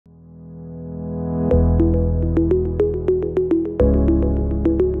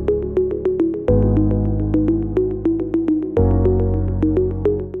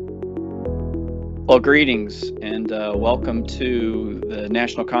Well, greetings and welcome to the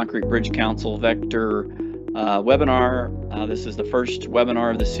National Concrete Bridge Council Vector webinar. This is the first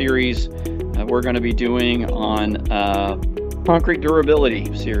webinar of the series we're going to be doing on concrete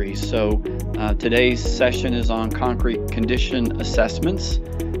durability series. So today's session is on concrete condition assessments.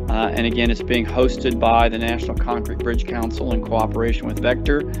 And again, it's being hosted by the National Concrete Bridge Council in cooperation with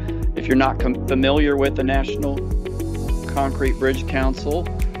Vector. If you're not familiar with the National Concrete Bridge Council,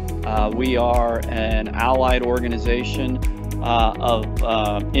 we are an allied organization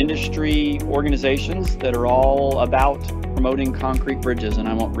of industry organizations that are all about promoting concrete bridges. And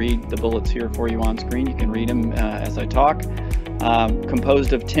I won't read the bullets here for you on screen. You can read them as I talk.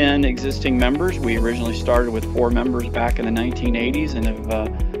 Composed of 10 existing members. We originally started with 4 members back in the 1980s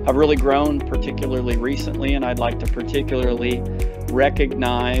and have really grown, particularly recently. And I'd like to particularly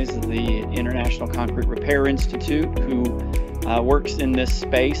recognize the International Concrete Repair Institute, who works in this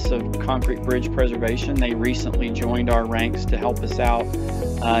space of concrete bridge preservation. They recently joined our ranks to help us out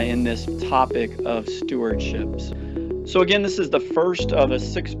in this topic of stewardships. So again, this is the first of a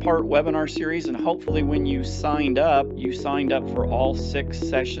 6-part webinar series, and hopefully when you signed up for all 6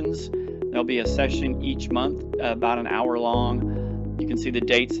 sessions. There'll be a session each month, about an hour long. You can see the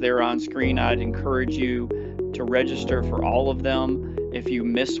dates there on screen. I'd encourage you to register for all of them. If you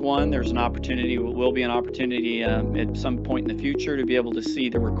miss one, there's an opportunity, will be an opportunity at some point in the future to be able to see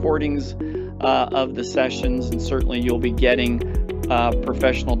the recordings of the sessions, and certainly you'll be getting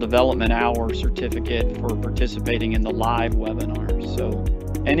professional development hour certificate for participating in the live webinar. So,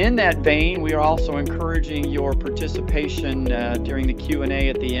 and in that vein, we are also encouraging your participation during the Q&A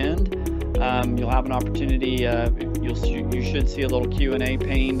at the end. You'll have an opportunity, you should see a little Q&A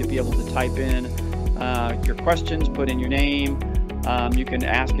pane to be able to type in your questions, put in your name. You can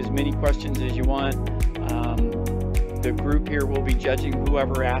ask as many questions as you want. The group here will be judging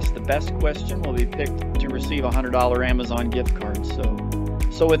whoever asks the best question will be picked to receive a $100 Amazon gift card.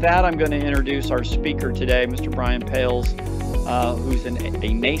 So with that, I'm going to introduce our speaker today, Mr. Brian Pales, who's a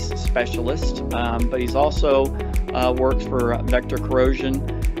NACE specialist, but he's also works for Vector Corrosion.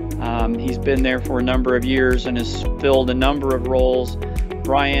 He's been there for a number of years and has filled a number of roles.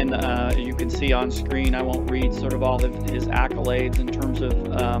 Brian, you can see on screen, I won't read sort of all of his accolades in terms of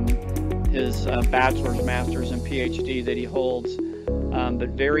his bachelor's, master's, and PhD that he holds, but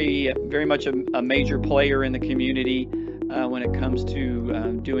very much a major player in the community when it comes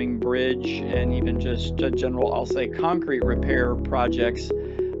to doing bridge and even just general, I'll say, concrete repair projects.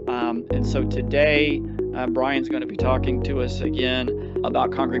 And so today, Brian's going to be talking to us again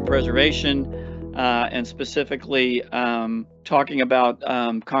about concrete preservation, and specifically talking about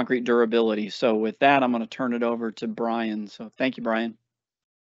concrete durability. So with that, I'm going to turn it over to Brian. So thank you, Brian.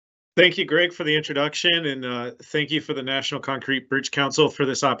 Thank you, Greg, for the introduction, and thank you for the National Concrete Bridge Council for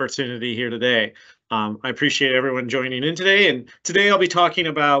this opportunity here today. I appreciate everyone joining in today, and today I'll be talking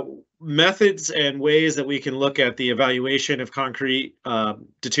about methods and ways that we can look at the evaluation of concrete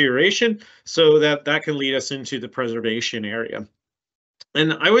deterioration so that can lead us into the preservation area.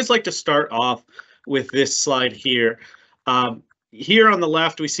 And I always like to start off with this slide here. Here on the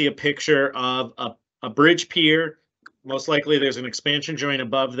left, we see a picture of a bridge pier. Most likely there's an expansion joint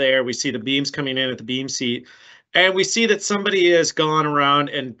above there. We see the beams coming in at the beam seat. And we see that somebody has gone around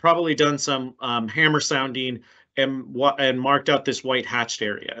and probably done some hammer sounding and marked out this white hatched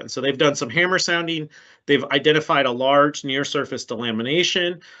area. And so they've done some hammer sounding. They've identified a large near surface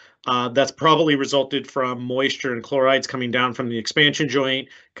delamination. That's probably resulted from moisture and chlorides coming down from the expansion joint,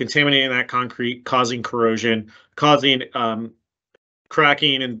 contaminating that concrete, causing corrosion, causing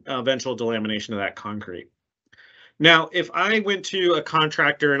cracking and eventual delamination of that concrete. Now, if I went to a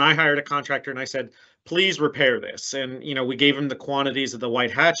contractor and I hired a contractor and I said, please repair this, and we gave him the quantities of the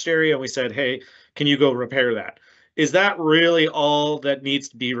white hatched area and we said, hey, can you go repair that? Is that really all that needs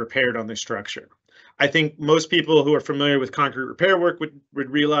to be repaired on this structure? I think most people who are familiar with concrete repair work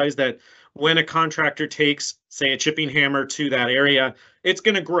would realize that when a contractor takes, say, a chipping hammer to that area, it's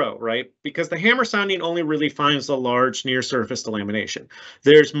going to grow, right? Because the hammer sounding only really finds the large near surface delamination.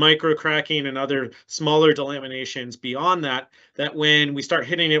 There's micro cracking and other smaller delaminations beyond that when we start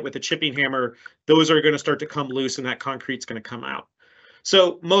hitting it with a chipping hammer, those are going to start to come loose and that concrete's going to come out.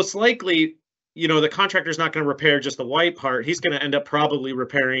 So most likely, the contractor's not going to repair just the white part. He's going to end up probably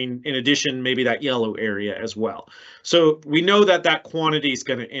repairing, in addition, maybe that yellow area as well. So we know that quantity is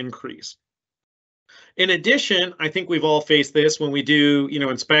going to increase. In addition, I think we've all faced this when we do,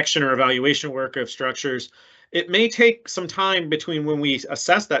 inspection or evaluation work of structures, it may take some time between when we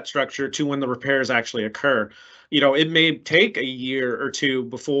assess that structure to when the repairs actually occur. It may take a year or two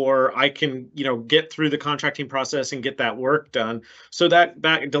before I can, get through the contracting process and get that work done. So that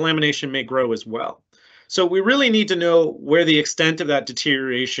delamination may grow as well. So we really need to know where the extent of that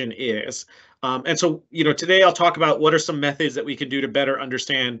deterioration is. And so, today I'll talk about what are some methods that we can do to better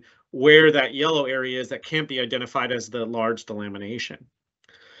understand where that yellow area is that can't be identified as the large delamination.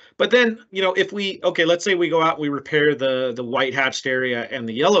 But then, if let's say we go out and we repair the white hatched area and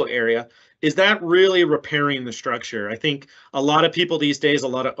the yellow area, is that really repairing the structure? I think a lot of people these days, a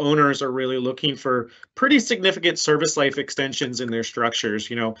lot of owners are really looking for pretty significant service life extensions in their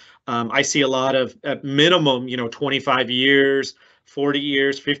structures. I see a lot of, at minimum, 25 years, 40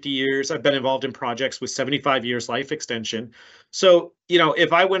 years, 50 years. I've been involved in projects with 75 years life extension. So,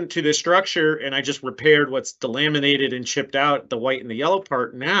 if I went to the structure and I just repaired what's delaminated and chipped out, the white and the yellow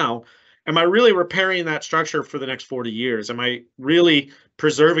part now, am I really repairing that structure for the next 40 years? Am I really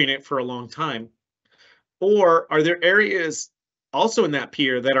preserving it for a long time? Or are there areas also in that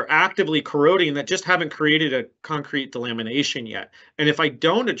pier that are actively corroding that just haven't created a concrete delamination yet? And if I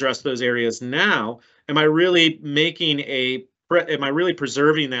don't address those areas now, am I really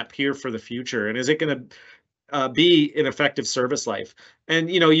preserving that pier for the future? And is it going to be an effective service life? And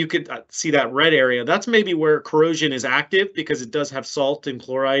you could see that red area. That's maybe where corrosion is active because it does have salt and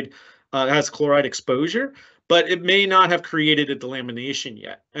chloride, has chloride exposure, but it may not have created a delamination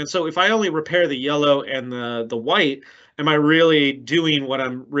yet. And so if I only repair the yellow and the white, am I really doing what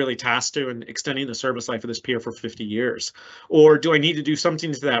I'm really tasked to and extending the service life of this pier for 50 years? Or do I need to do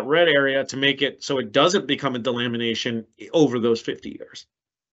something to that red area to make it so it doesn't become a delamination over those 50 years?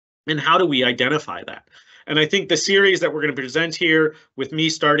 And how do we identify that? And I think the series that we're going to present here with me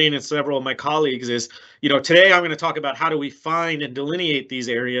starting and several of my colleagues is, today I'm going to talk about how do we find and delineate these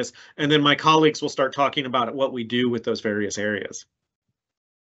areas, and then my colleagues will start talking about what we do with those various areas.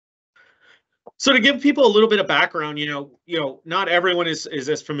 So to give people a little bit of background, not everyone is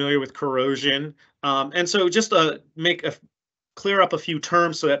as familiar with corrosion. And so just to clear up a few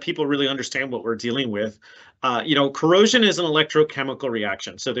terms so that people really understand what we're dealing with. Corrosion is an electrochemical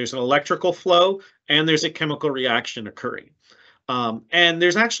reaction. So there's an electrical flow and there's a chemical reaction occurring. And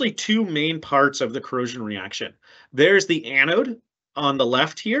there's actually two main parts of the corrosion reaction. There's the anode on the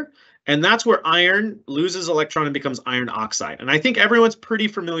left here, and that's where iron loses electron and becomes iron oxide. And I think everyone's pretty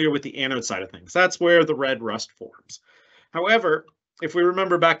familiar with the anode side of things. That's where the red rust forms. However, if we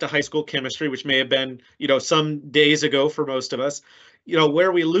remember back to high school chemistry, which may have been, some days ago for most of us,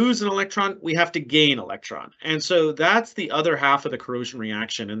 where we lose an electron, we have to gain electron. And so that's the other half of the corrosion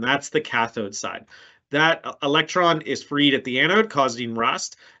reaction, and that's the cathode side. That electron is freed at the anode, causing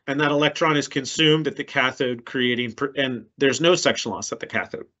rust, and that electron is consumed at the cathode, and there's no section loss at the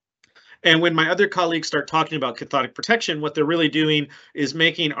cathode. And when my other colleagues start talking about cathodic protection, what they're really doing is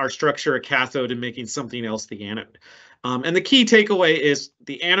making our structure a cathode and making something else the anode. And the key takeaway is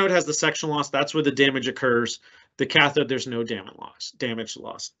the anode has the section loss. That's where the damage occurs. The cathode, there's no damage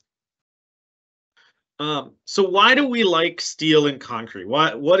loss. So why do we like steel and concrete?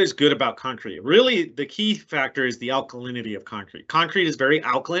 What is good about concrete? Really, the key factor is the alkalinity of concrete. Concrete is very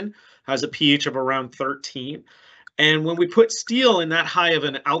alkaline, has a pH of around 13. And when we put steel in that high of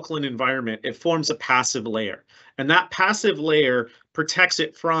an alkaline environment, it forms a passive layer. And that passive layer protects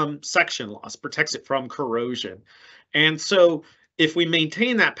it from section loss, protects it from corrosion. And so if we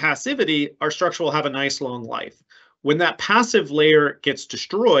maintain that passivity, our structure will have a nice long life. When that passive layer gets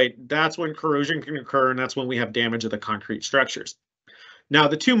destroyed, that's when corrosion can occur, and that's when we have damage of the concrete structures. Now,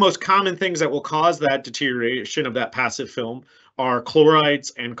 the two most common things that will cause that deterioration of that passive film are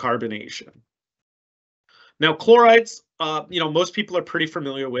chlorides and carbonation. Now, chlorides, most people are pretty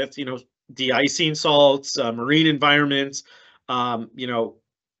familiar with, de-icing salts, marine environments,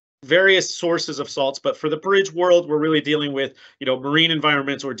 various sources of salts. But for the bridge world, we're really dealing with, marine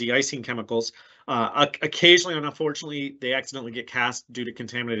environments or de-icing chemicals. Occasionally, and unfortunately, they accidentally get cast due to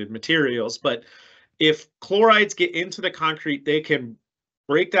contaminated materials. But if chlorides get into the concrete, they can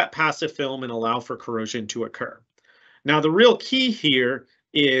break that passive film and allow for corrosion to occur. Now, the real key here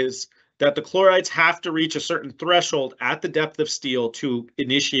is that the chlorides have to reach a certain threshold at the depth of steel to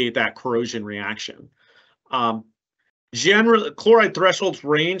initiate that corrosion reaction. Generally, chloride thresholds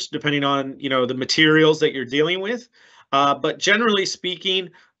range depending on the materials that you're dealing with, but generally speaking,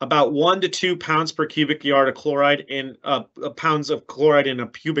 about 1 to 2 pounds per cubic yard of chloride in pounds of chloride in a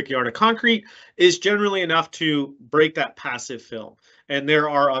cubic yard of concrete is generally enough to break that passive film. And there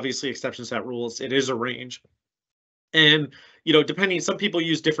are obviously exceptions to that rules. It is a range. And, depending, some people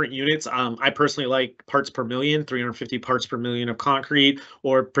use different units. I personally like parts per million, 350 parts per million of concrete,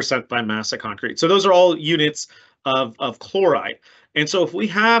 or percent by mass of concrete. So those are all units of chloride. And so if we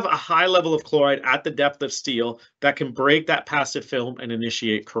have a high level of chloride at the depth of steel, that can break that passive film and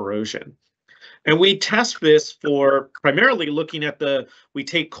initiate corrosion. And we test this for primarily looking at we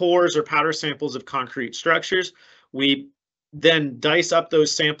take cores or powder samples of concrete structures. We then dice up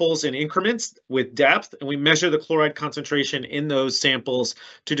those samples in increments with depth, and we measure the chloride concentration in those samples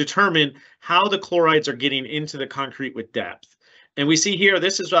to determine how the chlorides are getting into the concrete with depth. And we see here,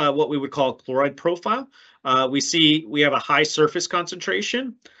 this is what we would call chloride profile. We see we have a high surface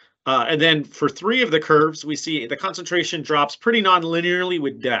concentration. And then for 3 of the curves, we see the concentration drops pretty non-linearly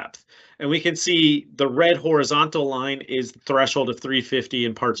with depth. And we can see the red horizontal line is the threshold of 350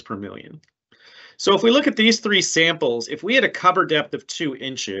 in parts per million. So if we look at these 3 samples, if we had a cover depth of 2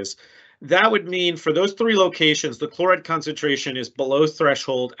 inches, that would mean for those 3 locations, the chloride concentration is below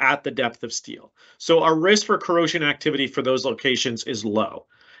threshold at the depth of steel. So our risk for corrosion activity for those locations is low.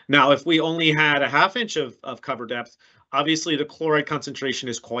 Now, if we only had a ½ inch of cover depth, obviously the chloride concentration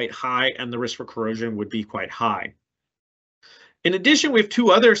is quite high and the risk for corrosion would be quite high. In addition, we have 2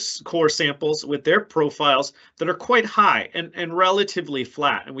 other core samples with their profiles that are quite high and relatively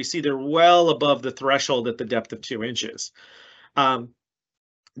flat, and we see they're well above the threshold at the depth of 2 inches.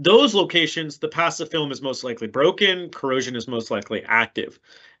 Those locations, the passive film is most likely broken, corrosion is most likely active.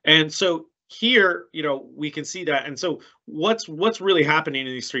 And so here, we can see that. And so what's really happening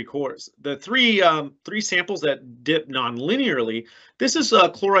in these 3 cores? The three samples that dip non-linearly, this is a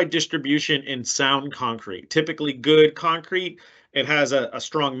chloride distribution in sound concrete, typically good concrete. It has a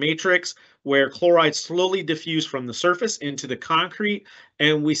strong matrix where chlorides slowly diffuse from the surface into the concrete.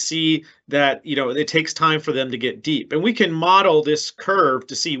 And we see that, it takes time for them to get deep. And we can model this curve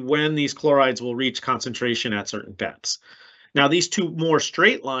to see when these chlorides will reach concentration at certain depths. Now, these 2 more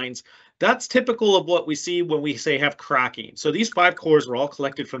straight lines, that's typical of what we see when we say have cracking. So these 5 cores were all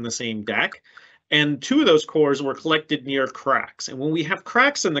collected from the same deck, and 2 of those cores were collected near cracks. And when we have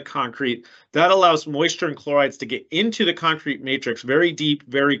cracks in the concrete, that allows moisture and chlorides to get into the concrete matrix very deep,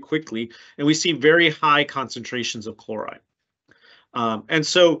 very quickly, and we see very high concentrations of chloride. And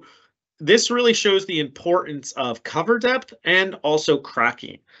so this really shows the importance of cover depth and also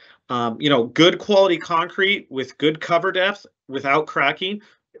cracking. Good quality concrete with good cover depth without cracking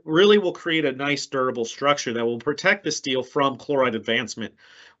really will create a nice durable structure that will protect the steel from chloride advancement.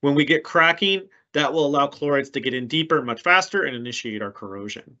 When we get cracking, that will allow chlorides to get in deeper much faster and initiate our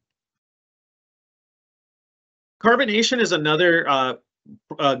corrosion. Carbonation is another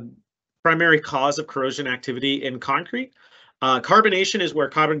primary cause of corrosion activity in concrete. Carbonation is where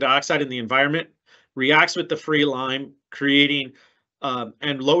carbon dioxide in the environment reacts with the free lime, creating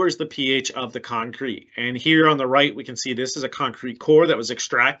and lowers the pH of the concrete. And here on the right, we can see this is a concrete core that was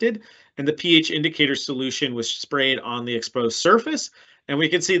extracted, and the pH indicator solution was sprayed on the exposed surface. And we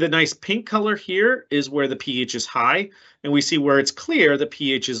can see the nice pink color here is where the pH is high, and we see where it's clear, the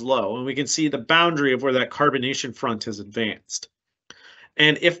pH is low. And we can see the boundary of where that carbonation front has advanced.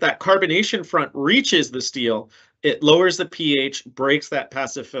 And if that carbonation front reaches the steel, it lowers the pH, breaks that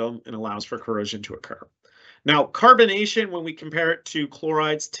passive film, and allows for corrosion to occur. Now, carbonation, when we compare it to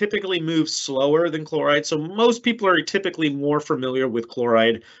chlorides, typically moves slower than chloride. So most people are typically more familiar with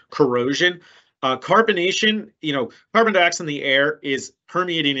chloride corrosion. Carbonation, carbon dioxide in the air is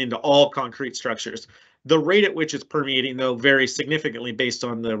permeating into all concrete structures. The rate at which it's permeating, though, varies significantly based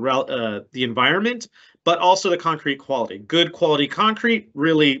on the environment, but also the concrete quality. Good quality concrete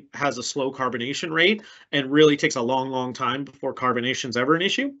really has a slow carbonation rate and really takes a long, long time before carbonation is ever an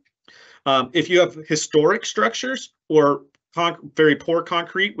issue. If you have historic structures or very poor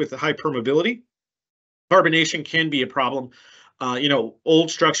concrete with a high permeability, carbonation can be a problem.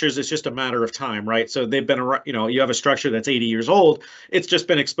 Old structures, it's just a matter of time, right? So they've been around, you have a structure that's 80 years old, it's just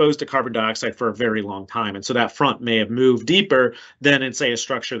been exposed to carbon dioxide for a very long time. And so that front may have moved deeper than in, say, a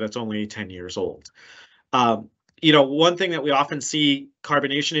structure that's only 10 years old. One thing that we often see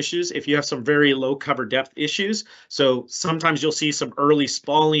carbonation issues, if you have some very low cover depth issues, so sometimes you'll see some early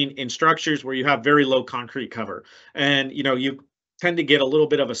spalling in structures where you have very low concrete cover, and you tend to get a little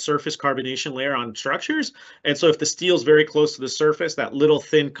bit of a surface carbonation layer on structures. And so if the steel is very close to the surface, that little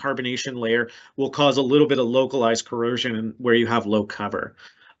thin carbonation layer will cause a little bit of localized corrosion where you have low cover.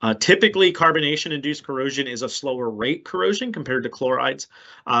 Typically, carbonation-induced corrosion is a slower rate corrosion compared to chlorides,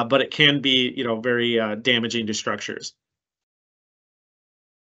 but it can be, very damaging to structures.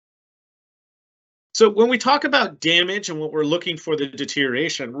 So when we talk about damage and what we're looking for the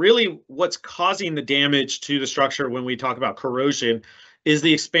deterioration, really what's causing the damage to the structure when we talk about corrosion is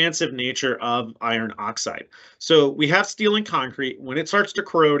the expansive nature of iron oxide. So we have steel and concrete. When it starts to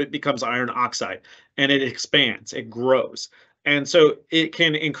corrode, it becomes iron oxide and it expands, it grows. And so it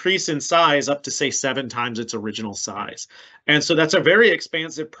can increase in size up to, say, 7 times its original size. And so that's a very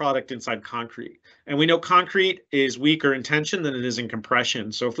expansive product inside concrete. And we know concrete is weaker in tension than it is in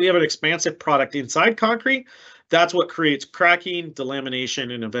compression. So if we have an expansive product inside concrete, that's what creates cracking,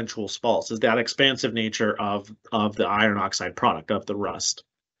 delamination, and eventual spalls, is that expansive nature of the iron oxide product, of the rust.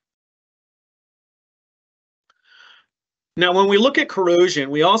 Now, when we look at corrosion,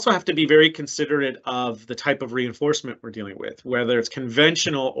 we also have to be very considerate of the type of reinforcement we're dealing with, whether it's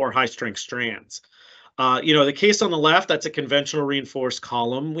conventional or high-strength strands. The case on the left, that's a conventional reinforced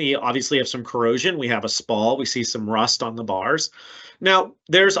column. We obviously have some corrosion. We have a spall. We see some rust on the bars. Now,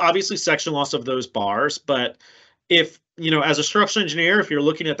 there's obviously section loss of those bars, but if, as a structural engineer, if you're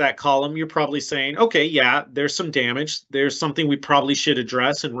looking at that column, you're probably saying, okay, yeah, there's some damage. There's something we probably should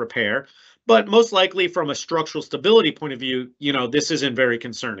address and repair. But most likely from a structural stability point of view, this isn't very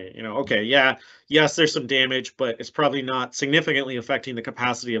concerning. Okay, yeah, yes, there's some damage, but it's probably not significantly affecting the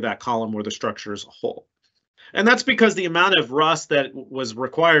capacity of that column or the structure as a whole. And that's because the amount of rust that was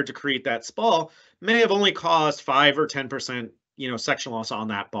required to create that spall may have only caused 5 or 10%, section loss on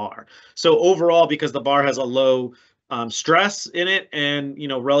that bar. So overall, because the bar has a low stress in it and,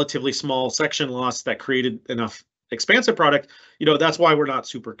 relatively small section loss that created enough expansive product, that's why we're not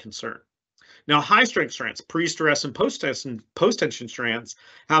super concerned. Now, high strength strands, pre-stress and post-tension strands,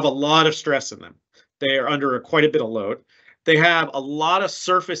 have a lot of stress in them. They are under quite a bit of load. They have a lot of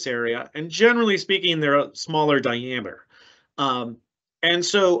surface area, and generally speaking, they're a smaller diameter. And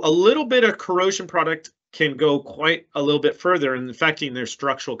so a little bit of corrosion product can go quite a little bit further in affecting their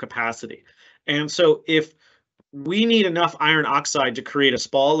structural capacity. And so if we need enough iron oxide to create a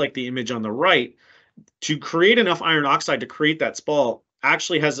spall, like the image on the right, to create enough iron oxide to create that spall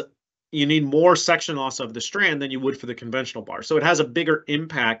actually you need more section loss of the strand than you would for the conventional bar. So it has a bigger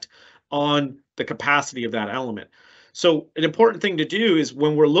impact on the capacity of that element. So an important thing to do is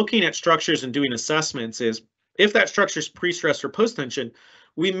when we're looking at structures and doing assessments is if that structure is pre-stressed or post-tension,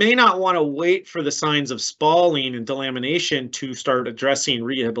 we may not want to wait for the signs of spalling and delamination to start addressing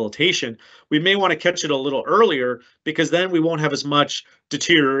rehabilitation. We may want to catch it a little earlier because then we won't have as much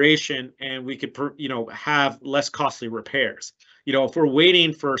deterioration and we could, have less costly repairs. If we're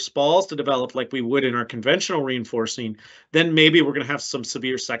waiting for spalls to develop like we would in our conventional reinforcing, then maybe we're going to have some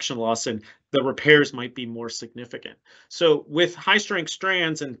severe section loss and the repairs might be more significant. So with high strength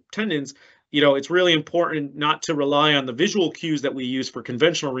strands and tendons, it's really important not to rely on the visual cues that we use for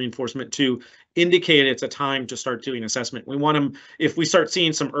conventional reinforcement to indicate it's a time to start doing assessment. We want them, if we start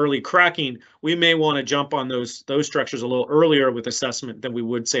seeing some early cracking, we may want to jump on those structures a little earlier with assessment than we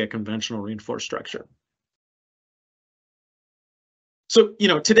would, say, a conventional reinforced structure. So,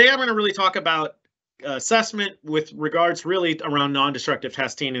 today I'm going to really talk about assessment with regards really around non-destructive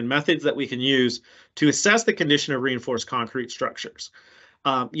testing and methods that we can use to assess the condition of reinforced concrete structures.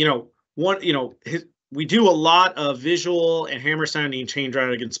 We do a lot of visual and hammer sounding chain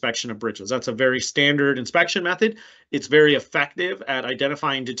drag inspection of bridges. That's a very standard inspection method. It's very effective at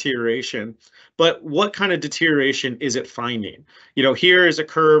identifying deterioration. But what kind of deterioration is it finding? Here is a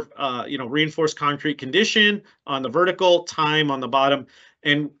curve, reinforced concrete condition on the vertical, time on the bottom.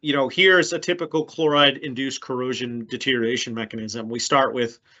 And, here's a typical chloride-induced corrosion deterioration mechanism. We start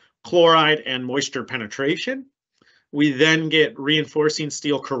with chloride and moisture penetration. We then get reinforcing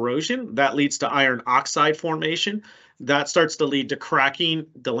steel corrosion. That leads to iron oxide formation. That starts to lead to cracking,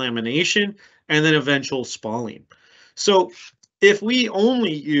 delamination, and then eventual spalling. So if we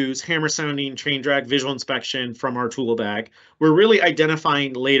only use hammer sounding chain drag visual inspection from our tool bag, we're really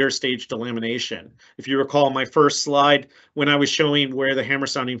identifying later stage delamination. If you recall my first slide when I was showing where the hammer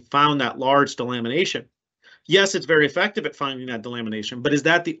sounding found that large delamination, yes, it's very effective at finding that delamination, but is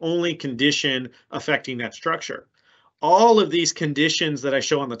that the only condition affecting that structure? All of these conditions that I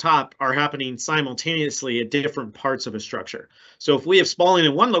show on the top are happening simultaneously at different parts of a structure. So if we have spalling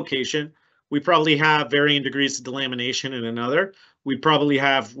in one location, we probably have varying degrees of delamination in another. We probably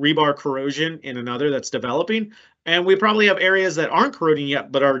have rebar corrosion in another that's developing. And we probably have areas that aren't corroding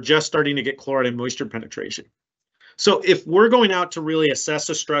yet, but are just starting to get chloride and moisture penetration. So if we're going out to really assess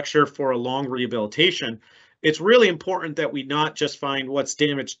a structure for a long rehabilitation, it's really important that we not just find what's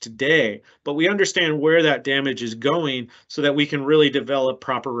damaged today, but we understand where that damage is going so that we can really develop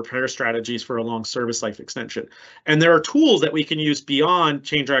proper repair strategies for a long service life extension. And there are tools that we can use beyond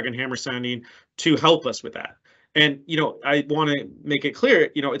chain drag and hammer sounding to help us with that. And, I want to make it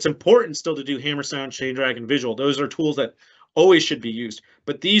clear, it's important still to do hammer sound, chain drag, and visual. Those are tools that always should be used.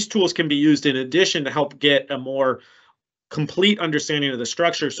 But these tools can be used in addition to help get a more complete understanding of the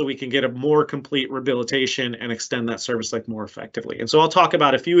structure so we can get a more complete rehabilitation and extend that service life more effectively. And so I'll talk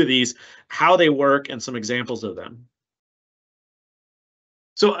about a few of these, how they work, and some examples of them.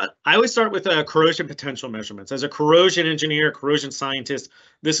 So I always start with corrosion potential measurements. As a corrosion engineer, corrosion scientist,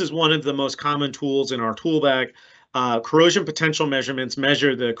 this is one of the most common tools in our tool bag. Corrosion potential measurements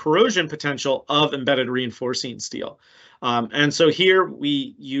measure the corrosion potential of embedded reinforcing steel. And so here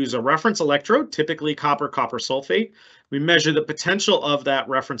we use a reference electrode, typically copper sulfate. We measure the potential of that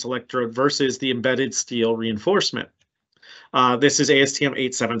reference electrode versus the embedded steel reinforcement. This is ASTM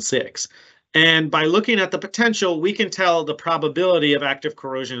 876. And by looking at the potential, we can tell the probability of active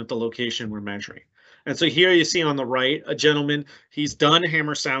corrosion at the location we're measuring. And so here you see on the right, a gentleman, he's done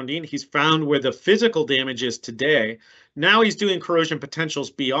hammer sounding. He's found where the physical damage is today. Now he's doing corrosion potentials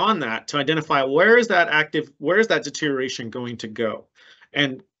beyond that to identify where is that deterioration going to go?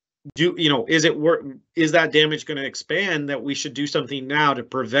 And is that damage going to expand that we should do something now to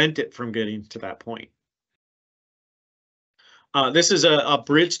prevent it from getting to that point? This is a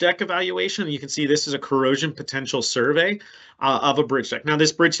bridge deck evaluation. You can see this is a corrosion potential survey of a bridge deck. Now,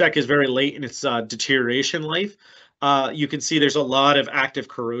 this bridge deck is very late in its deterioration life. You can see there's a lot of active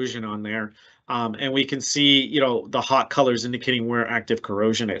corrosion on there. And we can see, the hot colors indicating where active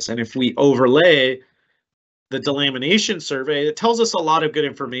corrosion is. And if we overlay the delamination survey, it tells us a lot of good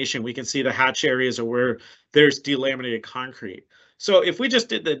information. We can see the hatch areas are where there's delaminated concrete. So if we just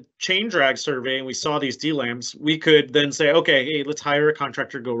did the chain drag survey and we saw these delams, we could then say, okay, hey, let's hire a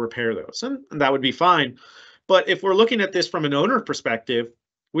contractor to go repair those, and that would be fine. But if we're looking at this from an owner perspective,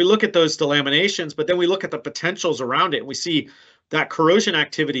 we look at those delaminations, but then we look at the potentials around it, and we see that corrosion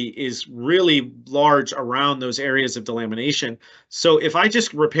activity is really large around those areas of delamination. So if I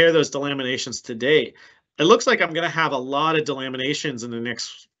just repair those delaminations today, it looks like I'm going to have a lot of delaminations in the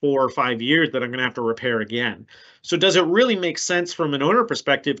next 4 or 5 years that I'm going to have to repair again. So does it really make sense from an owner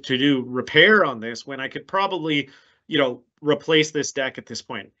perspective to do repair on this when I could probably, replace this deck at this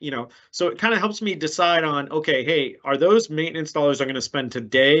point? So it kind of helps me decide on, okay, hey, are those maintenance dollars I'm going to spend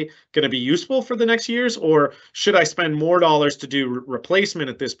today going to be useful for the next years, or should I spend more dollars to do replacement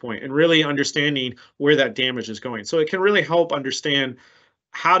at this point, and really understanding where that damage is going? So it can really help understand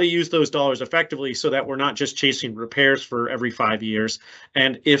how to use those dollars effectively so that we're not just chasing repairs for every 5 years.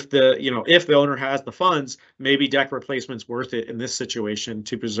 And if the owner has the funds, maybe deck replacement's worth it in this situation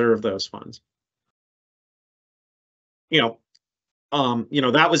to preserve those funds.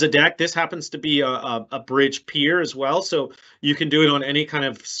 That was a deck. This happens to be a bridge pier as well. So you can do it on any kind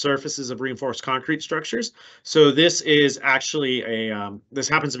of surfaces of reinforced concrete structures. So this is actually this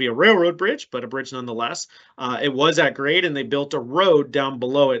happens to be a railroad bridge, but a bridge nonetheless. It was at grade, and they built a road down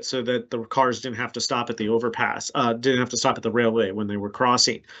below it so that the cars didn't have to stop at the overpass, didn't have to stop at the railway when they were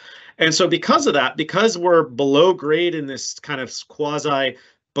crossing. And so because of that, because we're below grade in this kind of quasi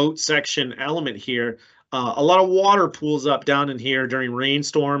boat section element here, a lot of water pools up down in here during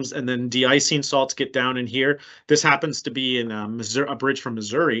rainstorms, and then de-icing salts get down in here. This happens to be in a bridge from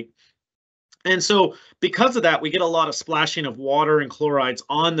Missouri. And so because of that, we get a lot of splashing of water and chlorides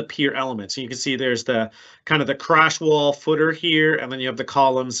on the pier elements. And you can see there's the kind of the crash wall footer here, and then you have the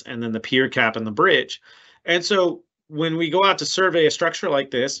columns, and then the pier cap and the bridge. And so when we go out to survey a structure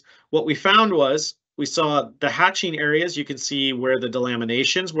like this, what we found was we saw the hatching areas. You can see where the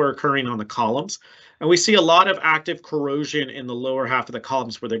delaminations were occurring on the columns. And we see a lot of active corrosion in the lower half of the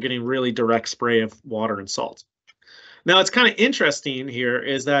columns where they're getting really direct spray of water and salt. Now, it's kind of interesting here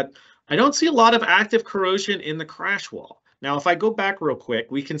is that I don't see a lot of active corrosion in the crash wall. Now, if I go back real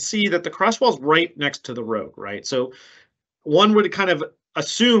quick, we can see that the crash wall is right next to the road, right? So one would kind of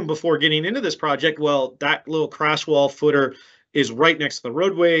assume before getting into this project, well, that little crash wall footer is right next to the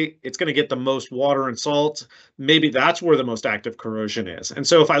roadway. It's going to get the most water and salt. Maybe that's where the most active corrosion is. And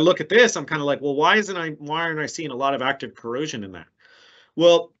so if I look at this, I'm kind of like, well, why aren't I seeing a lot of active corrosion in that?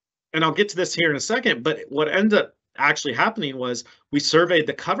 Well, and I'll get to this here in a second, but what ended up actually happening was we surveyed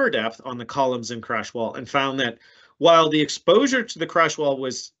the cover depth on the columns in crash wall and found that while the exposure to the crash wall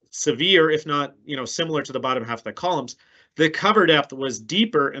was severe, if not, similar to the bottom half of the columns, the cover depth was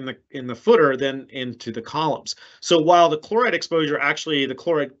deeper in the footer than into the columns. So while the chloride exposure, actually the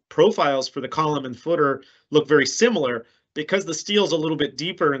chloride profiles for the column and footer look very similar, because the steel's a little bit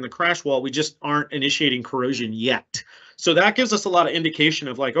deeper in the crash wall, we just aren't initiating corrosion yet. So that gives us a lot of indication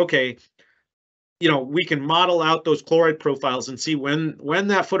of like, okay, we can model out those chloride profiles and see when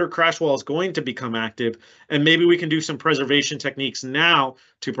that footer crash wall is going to become active, and maybe we can do some preservation techniques now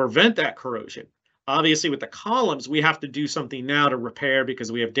to prevent that corrosion. Obviously, with the columns, we have to do something now to repair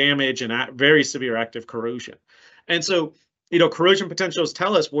because we have damage and very severe active corrosion. And so, corrosion potentials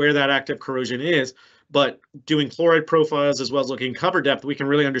tell us where that active corrosion is, but doing chloride profiles as well as looking at cover depth, we can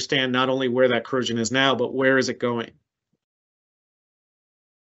really understand not only where that corrosion is now, but where is it going.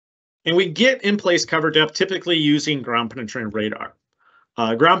 And we get in place cover depth typically using ground penetrating radar.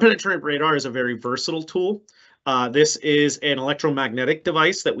 Ground penetrating radar is a very versatile tool. This is an electromagnetic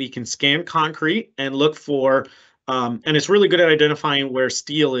device that we can scan concrete and look for, and it's really good at identifying where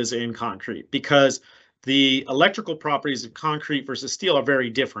steel is in concrete because the electrical properties of concrete versus steel are very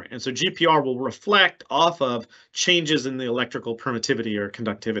different. And so GPR will reflect off of changes in the electrical permittivity or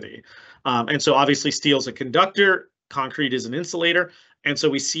conductivity. And so obviously steel is a conductor, concrete is an insulator. And so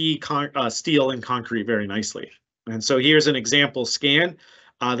we see steel in concrete very nicely. And so here's an example scan.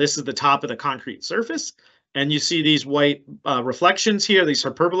 This is the top of the concrete surface. And you see these white reflections here, these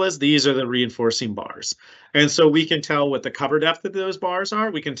hyperbolas, these are the reinforcing bars. And so we can tell what the cover depth of those bars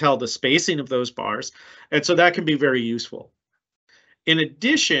are. We can tell the spacing of those bars. And so that can be very useful. In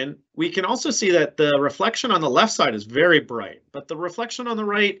addition, we can also see that the reflection on the left side is very bright, but the reflection on the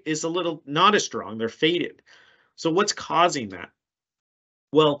right is a little not as strong. They're faded. So what's causing that?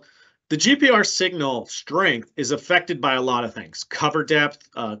 Well, the GPR signal strength is affected by a lot of things: cover depth,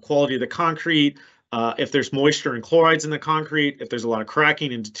 quality of the concrete, if there's moisture and chlorides in the concrete, if there's a lot of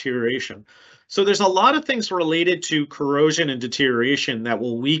cracking and deterioration. So there's a lot of things related to corrosion and deterioration that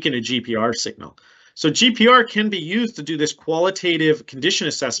will weaken a GPR signal. So GPR can be used to do this qualitative condition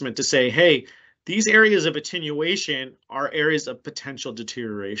assessment to say, hey, these areas of attenuation are areas of potential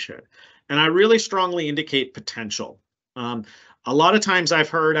deterioration. And I really strongly indicate potential. A lot of times I've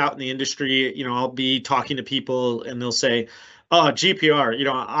heard out in the industry, I'll be talking to people and they'll say, oh, GPR,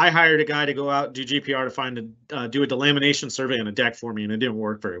 I hired a guy to go out and do GPR to do a delamination survey on a deck for me, and it didn't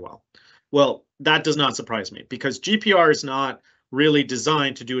work very well. Well, that does not surprise me because GPR is not really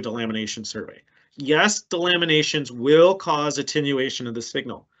designed to do a delamination survey. Yes, delaminations will cause attenuation of the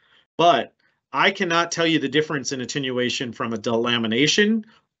signal, but I cannot tell you the difference in attenuation from a delamination,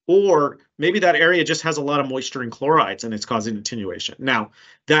 or maybe that area just has a lot of moisture and chlorides and it's causing attenuation. Now,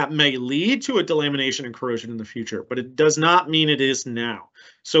 that may lead to a delamination and corrosion in the future, but it does not mean it is now.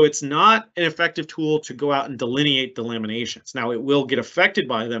 So it's not an effective tool to go out and delineate delaminations. Now, it will get affected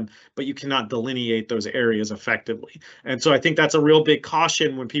by them, but you cannot delineate those areas effectively. And so I think that's a real big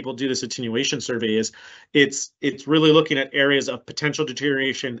caution when people do this attenuation survey is it's really looking at areas of potential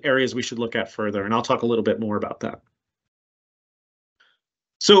deterioration, areas we should look at further. And I'll talk a little bit more about that.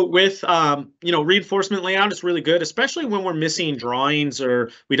 So with, reinforcement layout is really good, especially when we're missing drawings or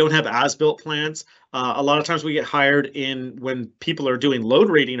we don't have as-built plans. A lot of times we get hired in when people are doing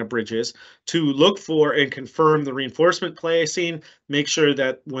load rating of bridges to look for and confirm the reinforcement placing, make sure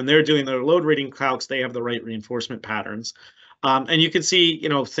that when they're doing their load rating calcs, they have the right reinforcement patterns. And you can see,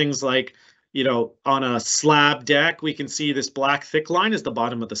 things like, on a slab deck, we can see this black thick line is the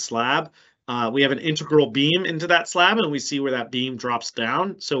bottom of the slab. We have an integral beam into that slab and we see where that beam drops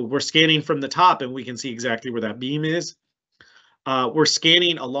down. So we're scanning from the top and we can see exactly where that beam is. We're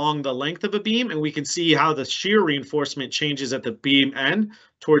scanning along the length of a beam and we can see how the shear reinforcement changes at the beam end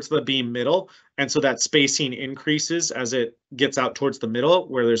towards the beam middle. And so that spacing increases as it gets out towards the middle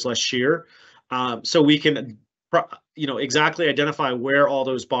where there's less shear. So we can, exactly identify where all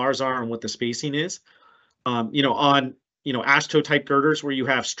those bars are and what the spacing is. On AASHTO type girders where you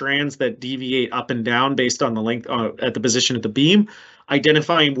have strands that deviate up and down based on the length at the position of the beam,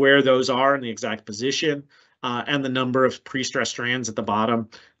 identifying where those are in the exact position and the number of pre-stressed strands at the bottom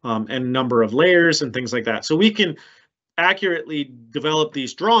and number of layers and things like that. So we can accurately develop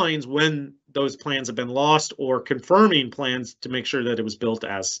these drawings when those plans have been lost or confirming plans to make sure that it was built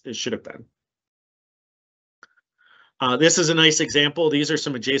as it should have been. This is a nice example. These are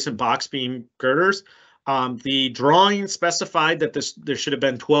some adjacent box beam girders. The drawing specified that there should have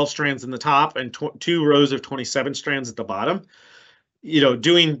been 12 strands in the top and 2 rows of 27 strands at the bottom.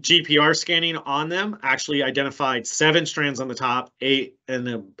 Doing GPR scanning on them actually identified 7 strands on the top, 8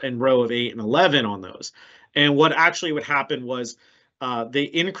 and row of 8 and 11 on those. And what actually would happen was they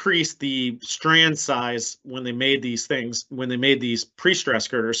increased the strand size when they made these things, when they made these pre-stress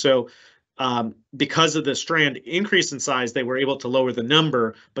girders. So because of the strand increase in size, they were able to lower the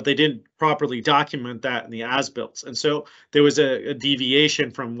number, but they didn't properly document that in the as-builts. And so there was a deviation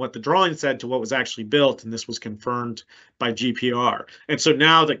from what the drawing said to what was actually built, and this was confirmed by GPR. And so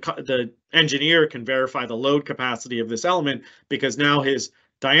now the engineer can verify the load capacity of this element because now his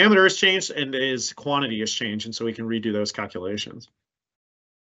diameter has changed and his quantity has changed, and so we can redo those calculations.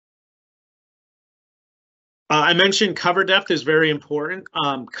 I mentioned cover depth is very important.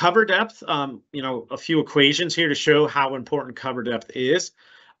 Cover depth, a few equations here to show how important cover depth is.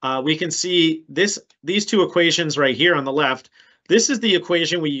 We can see these 2 equations right here on the left. This is the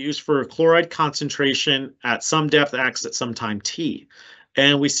equation we use for chloride concentration at some depth x at some time t.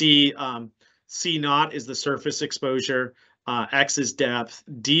 And we see C naught is the surface exposure, x is depth,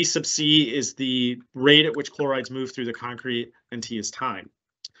 d sub c is the rate at which chlorides move through the concrete, and t is time.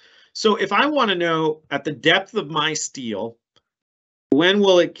 So if I want to know at the depth of my steel, when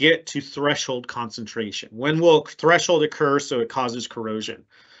will it get to threshold concentration? When will threshold occur so it causes corrosion?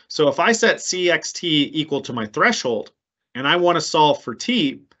 So if I set CXT equal to my threshold and I want to solve for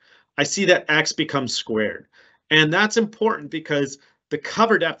T, I see that X becomes squared. And that's important because the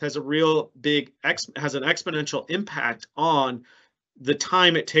cover depth has a real big, has an exponential impact on the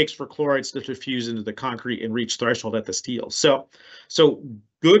time it takes for chlorides to diffuse into the concrete and reach threshold at the steel. So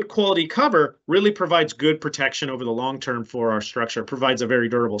good quality cover really provides good protection over the long term for our structure, provides a very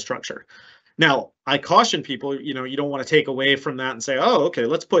durable structure. Now, I caution people, you don't want to take away from that and say, oh, okay,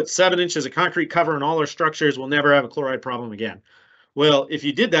 let's put 7 inches of concrete cover on all our structures. We'll never have a chloride problem again. Well, if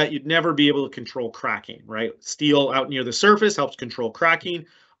you did that, you'd never be able to control cracking, right? Steel out near the surface helps control cracking,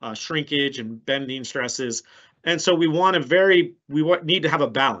 shrinkage and bending stresses. And so we need to have a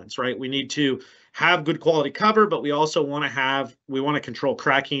balance, right? We need to have good quality cover, but we also want to control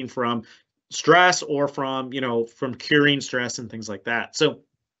cracking from stress or from curing stress and things like that. So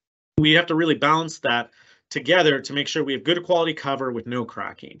we have to really balance that together to make sure we have good quality cover with no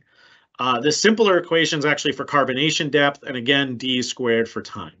cracking. The simpler equation is actually for carbonation depth, and again, d squared for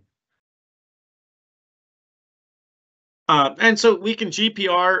time. And so we can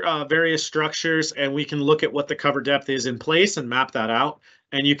GPR various structures, and we can look at what the cover depth is in place and map that out.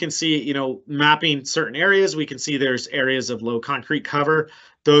 And you can see, mapping certain areas, we can see there's areas of low concrete cover.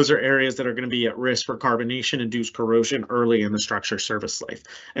 Those are areas that are going to be at risk for carbonation-induced corrosion early in the structure service life.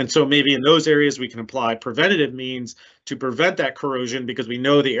 And so maybe in those areas, we can apply preventative means to prevent that corrosion because we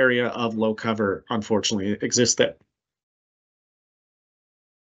know the area of low cover, unfortunately, exists there.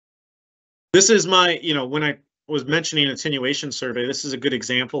 This is my, when I was mentioning an attenuation survey, this is a good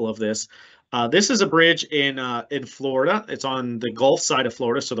example of this. This is a bridge in Florida. It's on the Gulf side of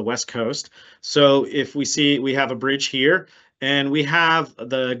Florida, so the West Coast. So if we have a bridge here, and we have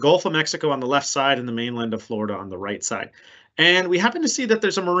the Gulf of Mexico on the left side and the mainland of Florida on the right side. And we happen to see that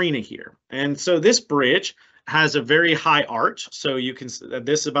there's a marina here. And so this bridge has a very high arch. So you can,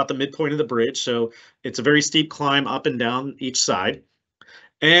 this is about the midpoint of the bridge. So it's a very steep climb up and down each side.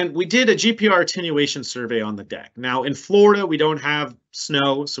 And we did a GPR attenuation survey on the deck. Now in Florida, we don't have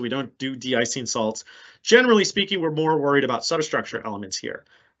snow, so we don't do de-icing salts. Generally speaking, we're more worried about substructure elements here.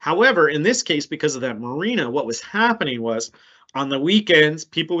 However, in this case, because of that marina, what was happening was on the weekends,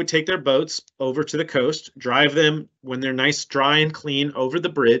 people would take their boats over to the coast, drive them when they're nice, dry and clean over the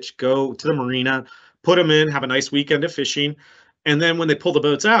bridge, go to the marina, put them in, have a nice weekend of fishing. And then when they pull the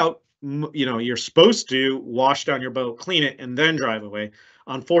boats out, you're supposed to wash down your boat, clean it, and then drive away.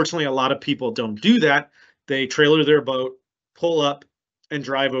 Unfortunately, a lot of people don't do that. They trailer their boat, pull up, and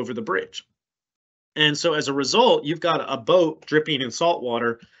drive over the bridge. And so as a result, you've got a boat dripping in salt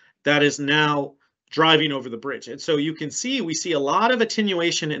water that is now driving over the bridge. And so you can see, we see a lot of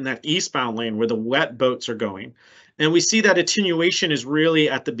attenuation in that eastbound lane where the wet boats are going. And we see that attenuation is really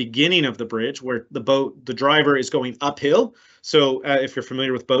at the beginning of the bridge where the driver is going uphill. So if you're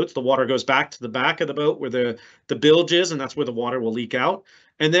familiar with boats, the water goes back to the back of the boat where the bilge is, and that's where the water will leak out.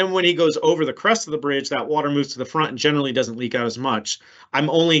 And then when he goes over the crest of the bridge, that water moves to the front and generally doesn't leak out as much. I'm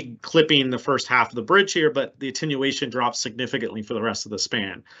only clipping the first half of the bridge here, but the attenuation drops significantly for the rest of the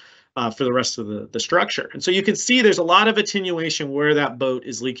span, for the rest of the structure. And so you can see there's a lot of attenuation where that boat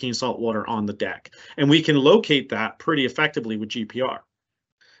is leaking salt water on the deck. And we can locate that pretty effectively with GPR.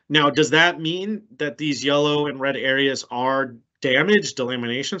 Now, does that mean that these yellow and red areas are damaged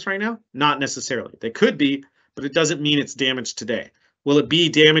delaminations right now? Not necessarily. They could be, but it doesn't mean it's damaged today. Will it be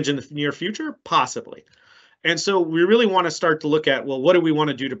damaged in the near future? Possibly. And so we really want to start to look at, well, what do we want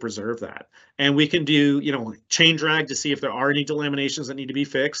to do to preserve that? And we can do, chain drag to see if there are any delaminations that need to be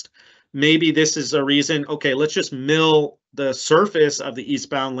fixed. Maybe this is a reason, okay, let's just mill the surface of the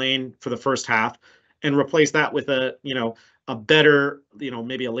eastbound lane for the first half and replace that with a better,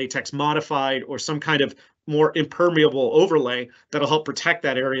 maybe a latex modified or some kind of more impermeable overlay that'll help protect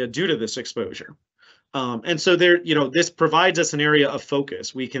that area due to this exposure. And so this provides us an area of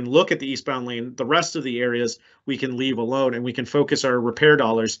focus. We can look at the eastbound lane, the rest of the areas we can leave alone, and we can focus our repair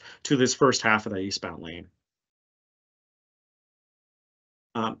dollars to this first half of the eastbound lane.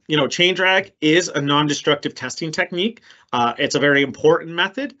 Chain drag is a non-destructive testing technique. It's a very important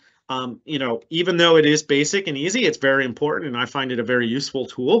method. Even though it is basic and easy, it's very important, and I find it a very useful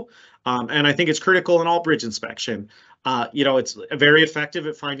tool. And I think it's critical in all bridge inspection. It's very effective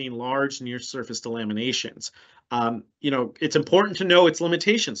at finding large near-surface delaminations. It's important to know its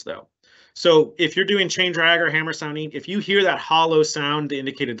limitations, though. So if you're doing chain drag or hammer sounding, if you hear that hollow sound to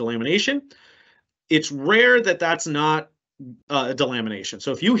indicate a delamination, it's rare that that's not a delamination.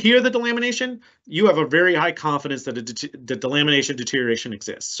 So if you hear the delamination, you have a very high confidence that the delamination deterioration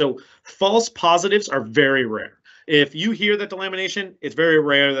exists. So false positives are very rare. If you hear that delamination, it's very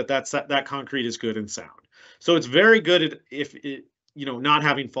rare that that concrete is good and sound. So it's very good at not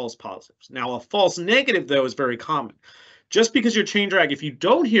having false positives. Now, a false negative, though, is very common. Just because you're chain drag, if you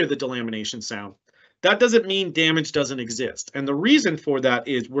don't hear the delamination sound, that doesn't mean damage doesn't exist. And the reason for that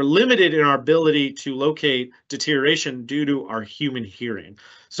is we're limited in our ability to locate deterioration due to our human hearing.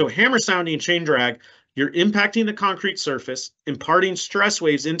 So hammer sounding and chain drag, you're impacting the concrete surface, imparting stress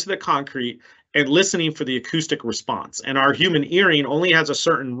waves into the concrete, and listening for the acoustic response. And our human hearing only has a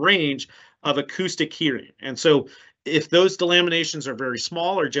certain range of acoustic hearing. And so if those delaminations are very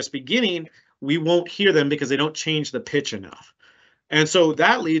small or just beginning, we won't hear them because they don't change the pitch enough. And so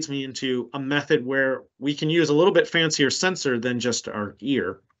that leads me into a method where we can use a little bit fancier sensor than just our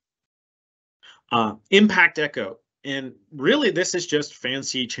ear. Impact echo. And really, this is just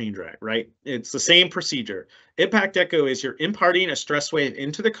fancy chain drag, right? It's the same procedure. Impact echo is you're imparting a stress wave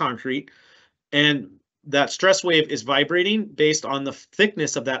into the concrete, and that stress wave is vibrating based on the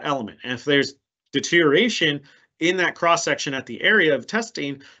thickness of that element. And if there's deterioration in that cross section at the area of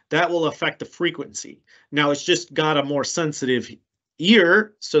testing, that will affect the frequency. Now, it's just got a more sensitive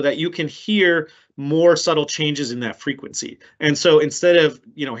ear so that you can hear more subtle changes in that frequency. And so instead of,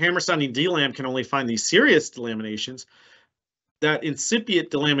 hammer sounding delam can only find these serious delaminations, that incipient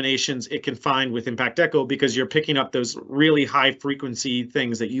delaminations it can find with impact echo because you're picking up those really high frequency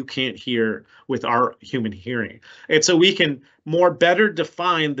things that you can't hear with our human hearing. And so we can better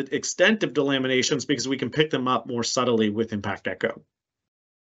define the extent of delaminations because we can pick them up more subtly with impact echo.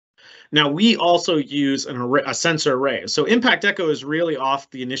 Now, we also use a sensor array. So impact echo is really off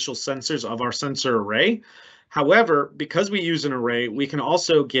the initial sensors of our sensor array. However, because we use an array, we can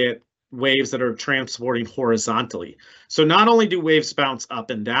also get waves that are transporting horizontally. So not only do waves bounce up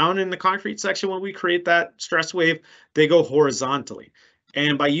and down in the concrete section when we create that stress wave, they go horizontally.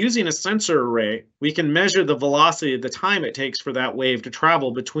 And by using a sensor array, we can measure the velocity of the time it takes for that wave to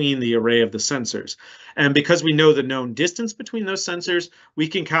travel between the array of the sensors. And because we know the known distance between those sensors, we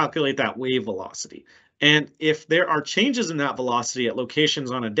can calculate that wave velocity. And if there are changes in that velocity at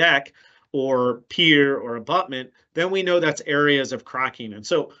locations on a deck or pier or abutment, then we know that's areas of cracking. And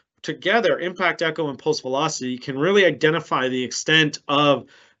so together, impact echo and pulse velocity can really identify the extent of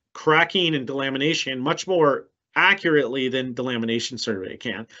cracking and delamination much more accurately than the lamination survey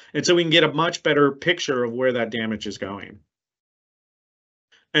can. And so we can get a much better picture of where that damage is going.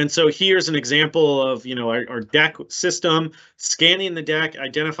 And so here's an example of, our deck system, scanning the deck,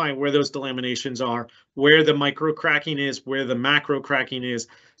 identifying where those delaminations are, where the micro cracking is, where the macro cracking is,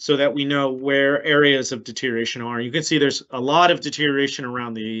 so that we know where areas of deterioration are. You can see there's a lot of deterioration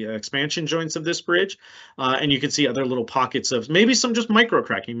around the expansion joints of this bridge. And you can see other little pockets of maybe some just micro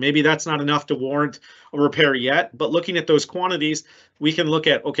cracking. Maybe that's not enough to warrant a repair yet, but looking at those quantities, we can look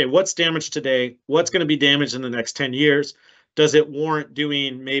at, okay, what's damaged today? What's going to be damaged in the next 10 years? Does it warrant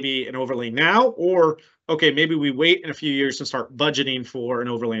doing maybe an overlay now? Or, okay, maybe we wait in a few years and start budgeting for an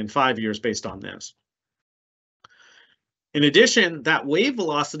overlay in 5 years based on this. In addition, that wave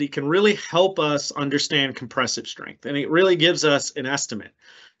velocity can really help us understand compressive strength, and it really gives us an estimate.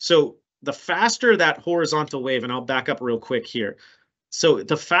 So the faster that horizontal wave, and I'll back up real quick here. So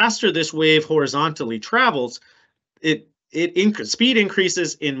the faster this wave horizontally travels, speed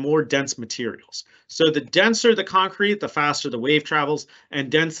increases in more dense materials. So the denser the concrete, the faster the wave travels, and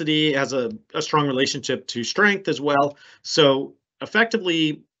density has a strong relationship to strength as well. So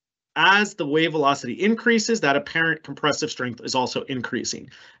effectively, as the wave velocity increases, that apparent compressive strength is also increasing.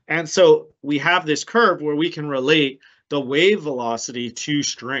 And so we have this curve where we can relate the wave velocity to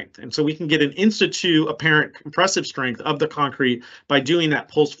strength. And so we can get an in situ apparent compressive strength of the concrete by doing that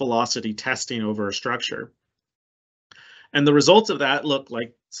pulse velocity testing over a structure. And the results of that look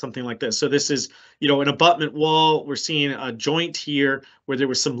like something like this. So this is, an abutment wall. We're seeing a joint here where there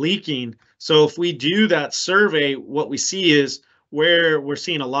was some leaking. So if we do that survey, what we see is where we're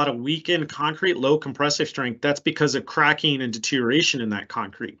seeing a lot of weakened concrete, low compressive strength. That's because of cracking and deterioration in that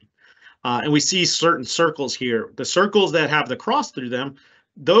concrete. And we see certain circles here. The circles that have the cross through them,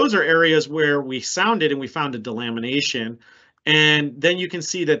 those are areas where we sounded and we found a delamination. And then you can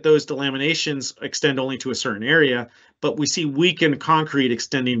see that those delaminations extend only to a certain area, but we see weakened concrete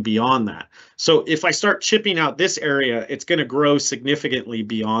extending beyond that. So if I start chipping out this area, it's going to grow significantly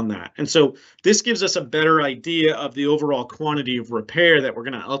beyond that. And so this gives us a better idea of the overall quantity of repair that we're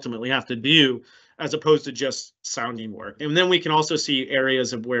going to ultimately have to do, as opposed to just sounding work. And then we can also see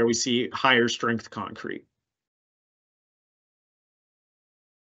areas of where we see higher strength concrete.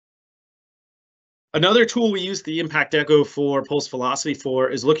 Another tool we use the impact echo for pulse velocity for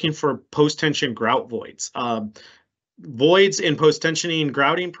is looking for post-tension grout voids. Voids in post-tensioning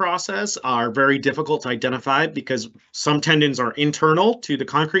grouting process are very difficult to identify because some tendons are internal to the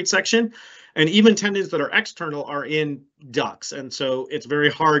concrete section, and even tendons that are external are in ducts. And so it's very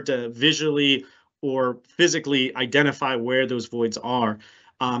hard to visually or physically identify where those voids are.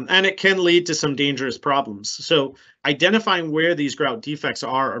 And it can lead to some dangerous problems. So identifying where these grout defects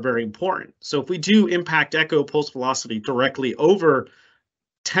are very important. So if we do impact echo pulse velocity directly over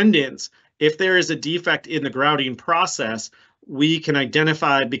tendons, if there is a defect in the grouting process, we can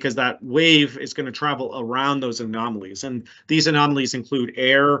identify, because that wave is going to travel around those anomalies. And these anomalies include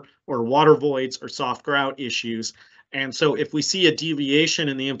air or water voids or soft grout issues. And so if we see a deviation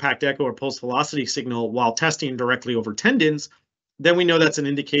in the impact echo or pulse velocity signal while testing directly over tendons, then we know that's an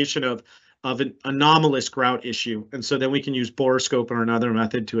indication of an anomalous grout issue. And so then we can use borescope or another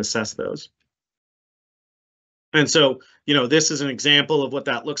method to assess those. And so, this is an example of what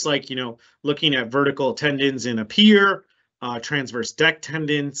that looks like, looking at vertical tendons in a pier, transverse deck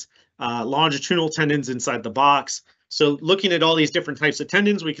tendons, longitudinal tendons inside the box. So looking at all these different types of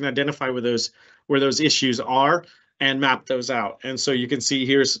tendons, we can identify where those issues are and map those out. And so you can see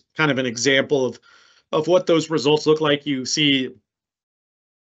here's kind of an example of what those results look like. You see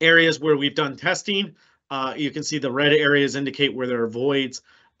areas where we've done testing. You can see the red areas indicate where there are voids.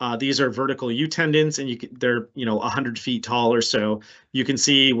 These are vertical U tendons, and they're 100 feet tall or so. You can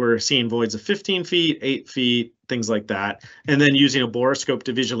see we're seeing voids of 15 feet, 8 feet, things like that. And then using a borescope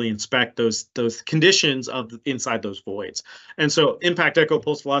to visually inspect those conditions of inside those voids. And so impact echo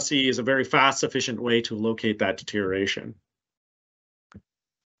pulse velocity is a very fast, efficient way to locate that deterioration.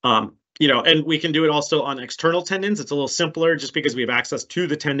 And we can do it also on external tendons. It's a little simpler just because we have access to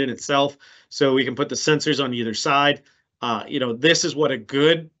the tendon itself. So we can put the sensors on either side. This is what a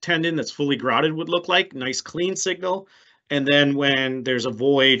good tendon that's fully grouted would look like. Nice clean signal. And then when there's a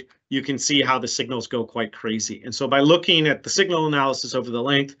void, you can see how the signals go quite crazy. And so by looking at the signal analysis over the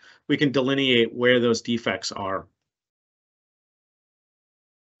length, we can delineate where those defects are.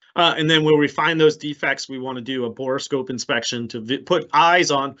 And then where we find those defects, we want to do a borescope inspection to put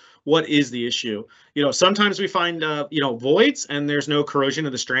eyes on what is the issue. Sometimes we find, voids and there's no corrosion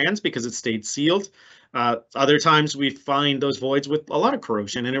of the strands because it stayed sealed. Other times we find those voids with a lot of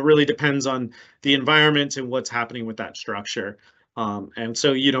corrosion, and it really depends on the environment and what's happening with that structure. And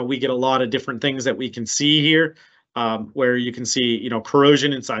so, we get a lot of different things that we can see here, where you can see,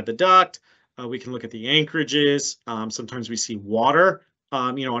 corrosion inside the duct. We can look at the anchorages. Sometimes we see water.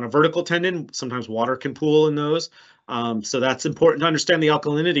 On a vertical tendon, sometimes water can pool in those. So that's important to understand the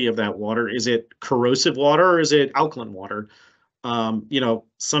alkalinity of that water. Is it corrosive water or is it alkaline water?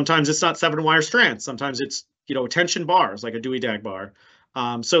 Sometimes it's not 7-wire strands. Sometimes it's, tension bars like a Dewey Dag bar.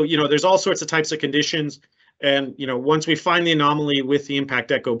 So, there's all sorts of types of conditions. And, once we find the anomaly with the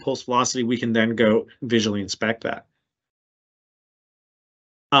impact echo pulse velocity, we can then go visually inspect that.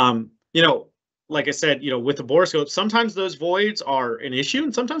 Like I said, with the borescope, sometimes those voids are an issue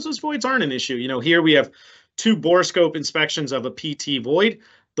and sometimes those voids aren't an issue. Here we have 2 borescope inspections of a PT void.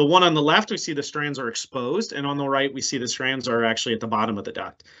 The one on the left, we see the strands are exposed, and on the right, we see the strands are actually at the bottom of the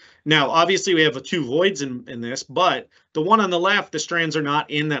duct. Now, obviously, we have 2 voids in this, but the one on the left, the strands are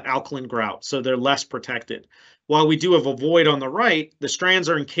not in that alkaline grout, so they're less protected. While we do have a void on the right, the strands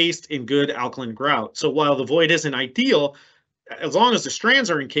are encased in good alkaline grout. So while the void isn't ideal, as long as the strands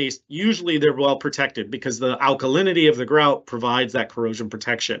are encased, usually they're well protected because the alkalinity of the grout provides that corrosion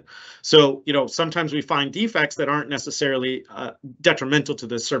protection. So, sometimes we find defects that aren't necessarily detrimental to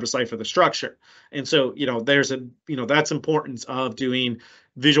the surface life of the structure. And so, there's that's importance of doing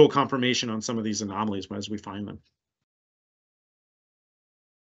visual confirmation on some of these anomalies as we find them.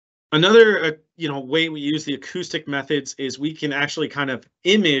 Another, way we use the acoustic methods is we can actually kind of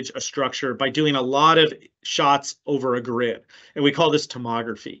image a structure by doing a lot of shots over a grid, and we call this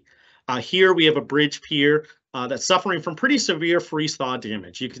tomography. Here we have a bridge pier that's suffering from pretty severe freeze-thaw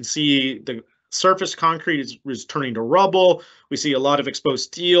damage. You can see the surface concrete is turning to rubble. We see a lot of exposed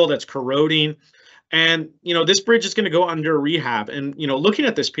steel that's corroding. And, this bridge is going to go under rehab. And, looking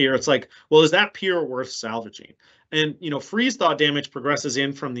at this pier, it's like, well, is that pier worth salvaging? And, freeze thaw damage progresses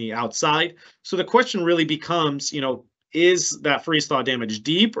in from the outside. So the question really becomes, is that freeze thaw damage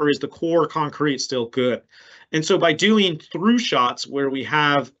deep or is the core concrete still good? And so by doing through shots where we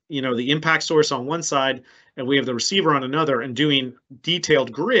have, the impact source on one side and we have the receiver on another, and doing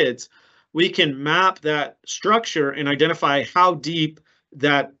detailed grids, we can map that structure and identify how deep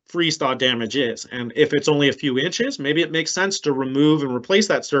that freeze thaw damage is. And if it's only a few inches, maybe it makes sense to remove and replace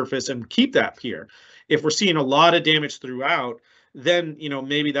that surface and keep that pier. If we're seeing a lot of damage throughout, then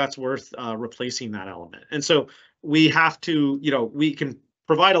maybe that's worth replacing that element. And so we have to, we can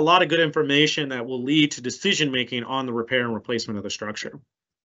provide a lot of good information that will lead to decision making on the repair and replacement of the structure.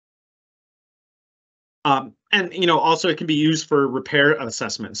 And also it can be used for repair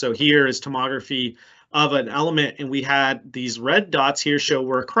assessment. So here is tomography of an element, and we had these red dots here show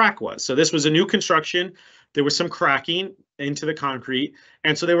where a crack was. So this was a new construction. There was some cracking into the concrete,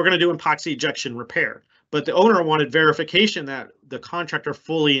 and so they were going to do epoxy ejection repair. But the owner wanted verification that the contractor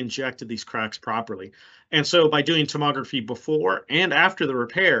fully injected these cracks properly. And so by doing tomography before and after the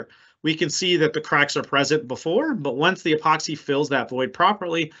repair, we can see that the cracks are present before, but once the epoxy fills that void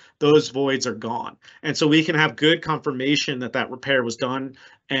properly, those voids are gone. And so we can have good confirmation that that repair was done,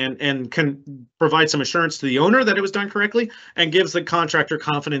 and can provide some assurance to the owner that it was done correctly, and gives the contractor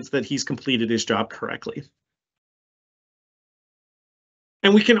confidence that he's completed his job correctly.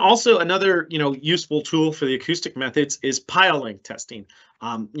 And we can also, another useful tool for the acoustic methods is pile length testing.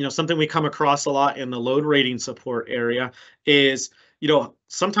 Something we come across a lot in the load rating support area is,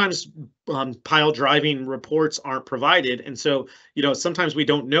 sometimes pile driving reports aren't provided. And so, sometimes we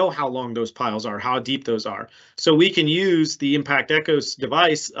don't know how long those piles are, how deep those are. So we can use the Impact Echoes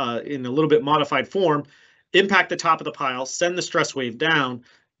device in a little bit modified form, impact the top of the pile, send the stress wave down.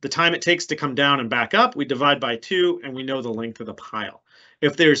 The time it takes to come down and back up, we divide by 2, and we know the length of the pile.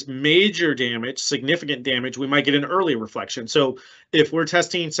 If there's major damage, significant damage, we might get an early reflection. So if we're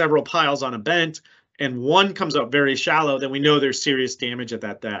testing several piles on a bent and one comes up very shallow, then we know there's serious damage at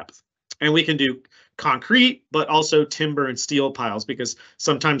that depth. And we can do concrete, but also timber and steel piles, because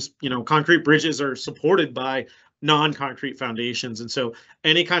sometimes, concrete bridges are supported by non-concrete foundations. And so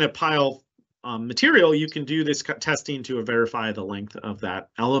any kind of pile material, you can do this testing to verify the length of that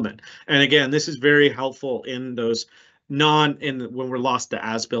element. And again, this is very helpful in those when we're lost to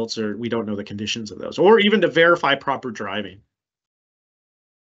as-built, or we don't know the conditions of those, or even to verify proper driving.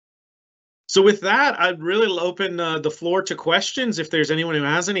 So with that, I'd really open the floor to questions. If there's anyone who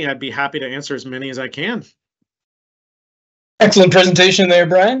has any, I'd be happy to answer as many as I can. Excellent presentation there,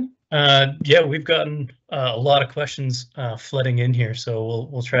 Brian. Yeah, we've gotten a lot of questions flooding in here, so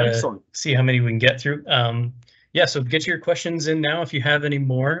we'll try to see how many we can get through. Yeah, so get your questions in now if you have any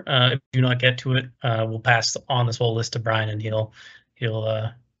more. If you do not get to it, we'll pass on this whole list to Brian, and he'll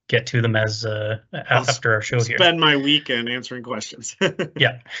get to them as after our show here. Spend my weekend answering questions.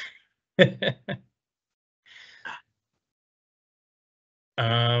 Yeah.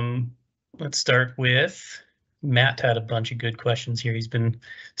 Let's start with Matt. Had a bunch of good questions here. He's been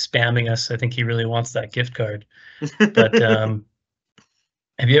spamming us. I think he really wants that gift card. But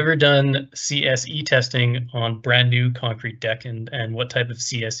have you ever done CSE testing on brand new concrete deck, and what type of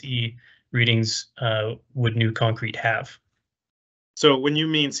CSE readings would new concrete have? So when you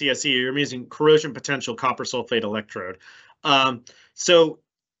mean CSE, you're using corrosion potential copper sulfate electrode. So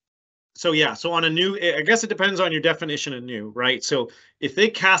on a new, I guess it depends on your definition of new, right? So if they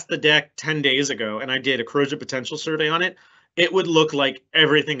cast the deck 10 days ago and I did a corrosion potential survey on it, it would look like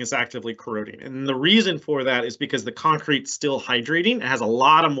everything is actively corroding. And the reason for that is because the concrete's still hydrating. It has a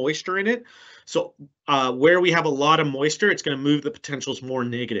lot of moisture in it. So where we have a lot of moisture, it's going to move the potentials more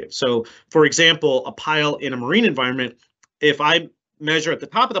negative. So for example, a pile in a marine environment, if I measure at the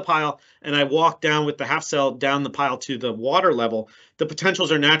top of the pile and I walk down with the half cell down the pile to the water level, the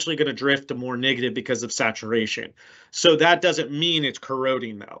potentials are naturally going to drift to more negative because of saturation. So that doesn't mean it's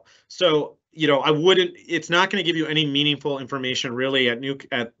corroding though. So it's not going to give you any meaningful information really at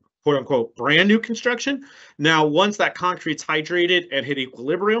quote unquote brand new construction. Now, once that concrete's hydrated and hit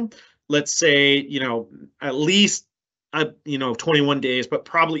equilibrium, let's say, at least 21 days, but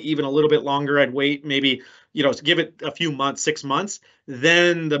probably even a little bit longer. I'd wait maybe, to give it a few months, 6 months,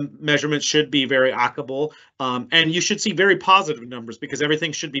 then the measurements should be very accurate. And you should see very positive numbers because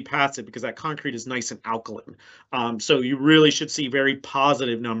everything should be passive because that concrete is nice and alkaline. So you really should see very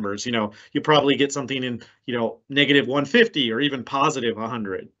positive numbers. You probably get something in, negative 150 or even positive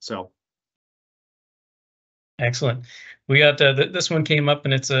 100. So. Excellent. We got this one came up,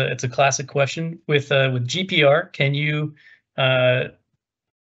 and it's a classic question with GPR. Can you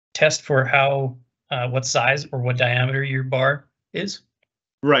test for what size or what diameter your bar is?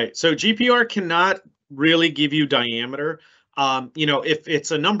 Right. So GPR cannot really give you diameter. You know, if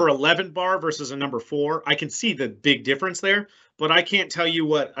it's a number 11 bar versus a number 4, I can see the big difference there, but I can't tell you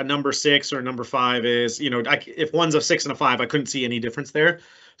what a number 6 or a number 5 is. You know, if one's a 6 and a 5, I couldn't see any difference there.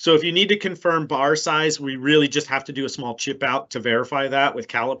 So if you need to confirm bar size, we really just have to do a small chip out to verify that with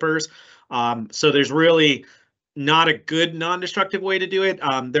calipers. So there's really not a good non-destructive way to do it.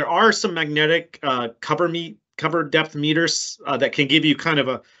 There are some magnetic cover depth meters that can give you kind of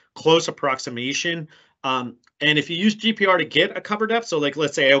a close approximation. And if you use GPR to get a cover depth, so like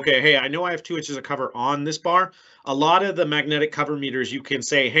let's say, okay, hey, I know I have 2 inches of cover on this bar. A lot of the magnetic cover meters, you can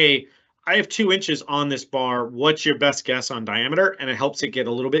say, hey, I have 2 inches on this bar. What's your best guess on diameter? And it helps it get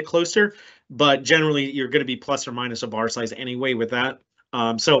a little bit closer. But generally, you're going to be plus or minus a bar size anyway with that.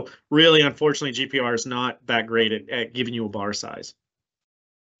 So really, unfortunately, GPR is not that great at giving you a bar size.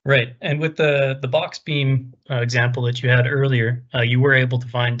 Right. And with the box beam example that you had earlier, you were able to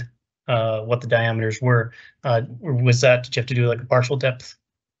find what the diameters were. Was that, did you have to do like a partial depth?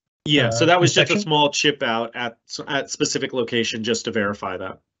 Yeah, so that was inspection? just a small chip out at specific location just to verify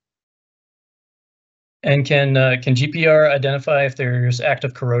that. And can GPR identify if there's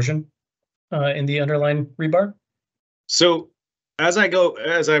active corrosion in the underlying rebar? So as I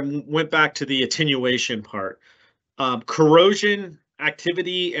went back to the attenuation part, corrosion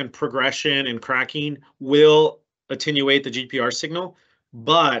activity and progression and cracking will attenuate the GPR signal,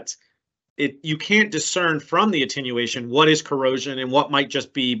 but you can't discern from the attenuation what is corrosion and what might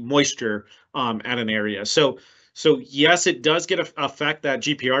just be moisture at an area. So yes, it does affect that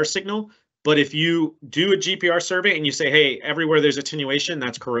GPR signal. But if you do a GPR survey and you say, hey, everywhere there's attenuation,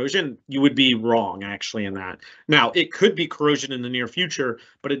 that's corrosion, you would be wrong actually in that. Now, it could be corrosion in the near future,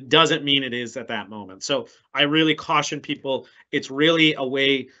 but it doesn't mean it is at that moment. So I really caution people, it's really a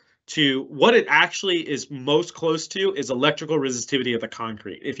way to, what it actually is most close to is electrical resistivity of the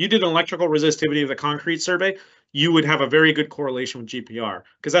concrete. If you did an electrical resistivity of the concrete survey, you would have a very good correlation with GPR,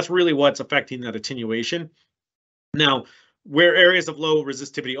 because that's really what's affecting that attenuation. Now, where areas of low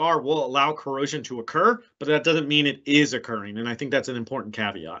resistivity are will allow corrosion to occur, but that doesn't mean it is occurring. And I think that's an important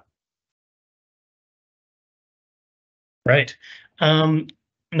caveat. Right. Another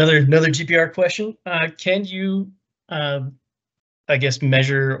GPR question. Can you, I guess,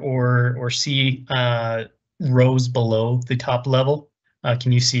 measure or see rows below the top level?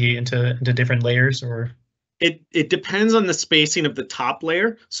 Can you see into different layers or? It depends on the spacing of the top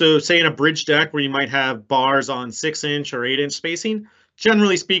layer. So say in a bridge deck where you might have bars on 6-inch or 8-inch spacing,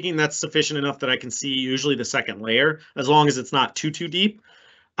 generally speaking, that's sufficient enough that I can see usually the second layer, as long as it's not too deep.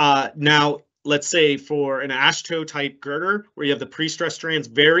 Now, let's say for an AASHTO type girder where you have the pre-stressed strands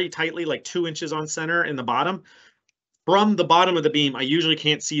very tightly, like 2 inches on center in the bottom, from the bottom of the beam, I usually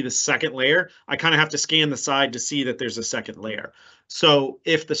can't see the second layer. I kind of have to scan the side to see that there's a second layer. So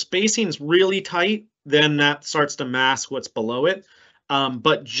if the spacing's really tight, then that starts to mask what's below it.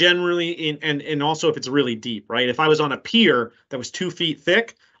 But generally, and also if it's really deep, right? If I was on a pier that was 2 feet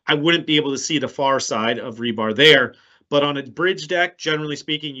thick, I wouldn't be able to see the far side of rebar there. But on a bridge deck, generally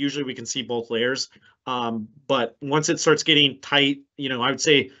speaking, usually we can see both layers. But once it starts getting tight, you know, I would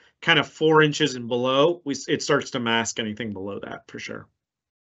say kind of 4 inches and below, it starts to mask anything below that for sure.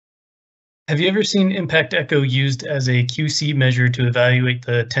 Have you ever seen impact echo used as a QC measure to evaluate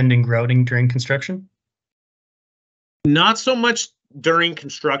the tendon grouting during construction? Not so much during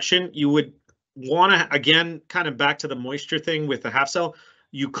construction. You would want to, again, kind of back to the moisture thing with the half cell,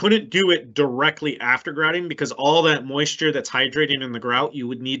 you couldn't do it directly after grouting because all that moisture that's hydrating in the grout, you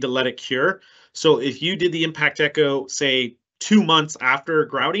would need to let it cure. So if you did the impact echo, say 2 months after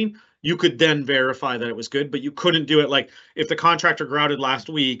grouting, you could then verify that it was good, but you couldn't do it like if the contractor grouted last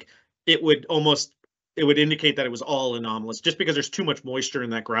week, it would indicate that it was all anomalous just because there's too much moisture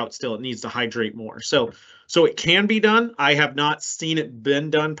in that grout still. It needs to hydrate more. So it can be done. I have not seen it been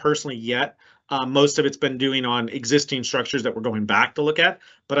done personally yet. Most of it's been doing on existing structures that we're going back to look at,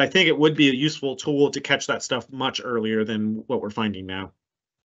 but I think it would be a useful tool to catch that stuff much earlier than what we're finding now.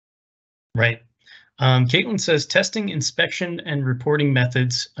 Right. Caitlin says testing, inspection, and reporting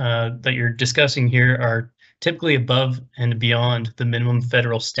methods that you're discussing here are typically above and beyond the minimum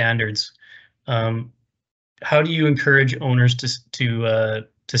federal standards. How do you encourage owners to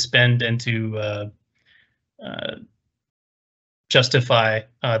spend and to justify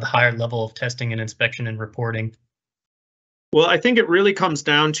the higher level of testing and inspection and reporting? Well, I think it really comes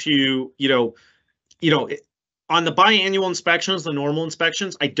down to, on the biannual inspections, the normal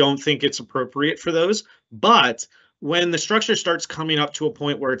inspections, I don't think it's appropriate for those. But when the structure starts coming up to a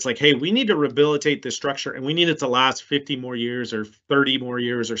point where it's like, hey, we need to rehabilitate this structure and we need it to last 50 more years or 30 more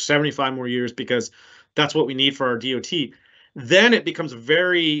years or 75 more years because that's what we need for our DOT, then it becomes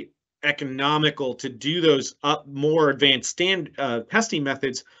very economical to do those more advanced testing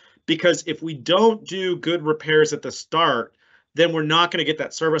methods, because if we don't do good repairs at the start, then we're not going to get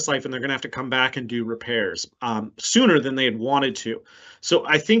that service life, and they're going to have to come back and do repairs sooner than they had wanted to. So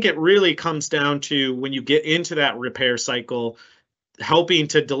I think it really comes down to, when you get into that repair cycle, helping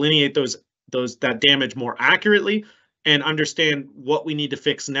to delineate that damage more accurately and understand what we need to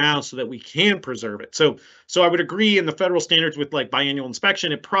fix now so that we can preserve it. So I would agree, in the federal standards with like biannual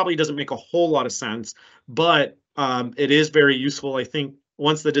inspection, it probably doesn't make a whole lot of sense, but it is very useful. I think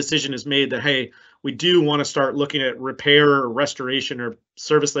once the decision is made that, hey, we do want to start looking at repair or restoration or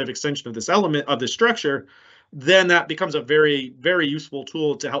service life extension of this element of the structure, then that becomes a very, very useful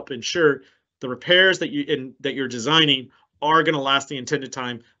tool to help ensure the repairs that you're designing are going to last the intended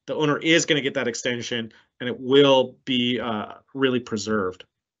time. The owner is going to get that extension, and it will be really preserved.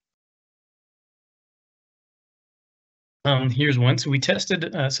 Here's one. So we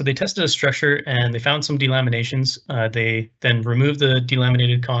tested. So they tested a structure and they found some delaminations. They then removed the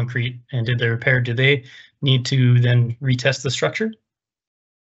delaminated concrete and did the repair. Do they need to then retest the structure?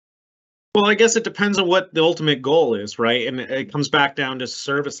 Well, I guess it depends on what the ultimate goal is, right? And it comes back down to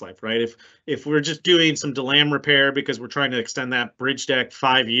service life, right? If we're just doing some delam repair because we're trying to extend that bridge deck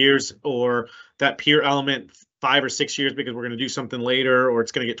 5 years, or that pier element 5 or 6 years because we're going to do something later, or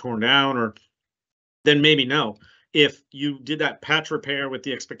it's going to get torn down, or then maybe no. If you did that patch repair with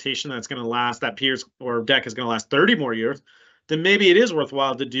the expectation that it's going to last, that piers or deck is going to last 30 more years, then maybe it is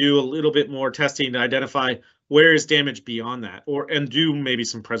worthwhile to do a little bit more testing to identify where is damage beyond that, and do maybe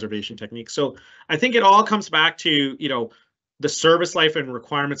some preservation techniques. So I think it all comes back to, the service life and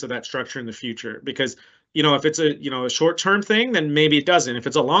requirements of that structure in the future. Because, if it's a short-term thing, then maybe it doesn't. If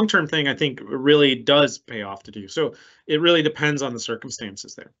it's a long-term thing, I think it really does pay off to do. So it really depends on the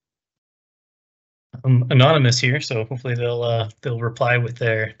circumstances there. Anonymous here, so hopefully they'll reply with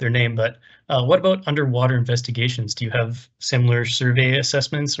their name. But what about underwater investigations? Do you have similar survey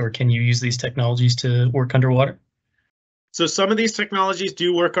assessments, or can you use these technologies to work underwater? So some of these technologies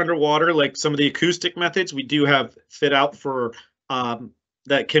do work underwater, like some of the acoustic methods we do have fit out for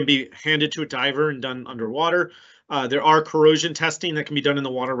that can be handed to a diver and done underwater. There are corrosion testing that can be done in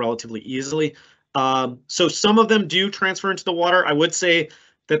the water relatively easily. So some of them do transfer into the water. I would say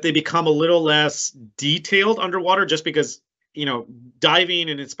that they become a little less detailed underwater, just because, diving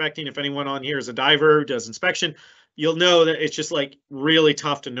and inspecting, if anyone on here is a diver who does inspection, you'll know that it's just like really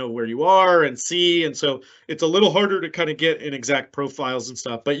tough to know where you are and see. And so it's a little harder to kind of get in exact profiles and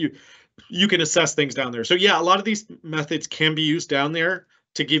stuff, but you can assess things down there. So yeah, a lot of these methods can be used down there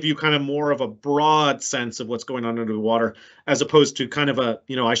to give you kind of more of a broad sense of what's going on under the water, as opposed to kind of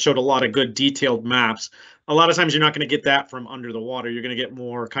I showed a lot of good detailed maps. A lot of times you're not going to get that from under the water. You're going to get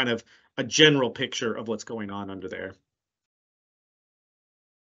more kind of a general picture of what's going on under there.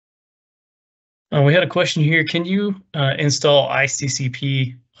 We had a question here. Can you install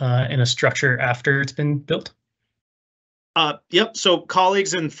ICCP in a structure after it's been built? Yep. So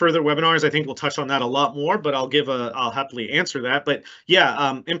colleagues in further webinars, I think we'll touch on that a lot more, but I'll happily answer that. But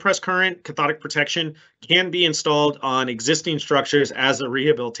yeah, impress current cathodic protection can be installed on existing structures as a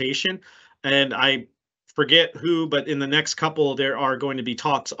rehabilitation. And I forget who, but in the next couple, there are going to be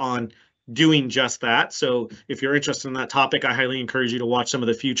talks on doing just that. So if you're interested in that topic, I highly encourage you to watch some of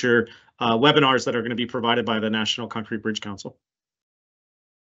the future webinars that are going to be provided by the National Concrete Bridge Council.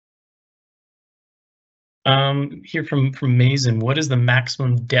 Here from Mason, what is the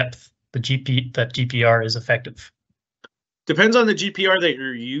maximum depth that GPR is effective? Depends on the GPR that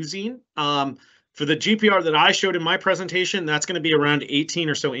you're using. For the GPR that I showed in my presentation, that's going to be around 18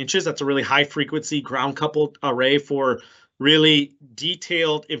 or so inches. That's a really high frequency ground coupled array for really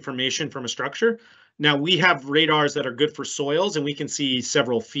detailed information from a structure. Now we have radars that are good for soils, and we can see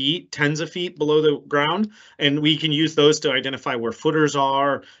several feet, tens of feet below the ground, and we can use those to identify where footers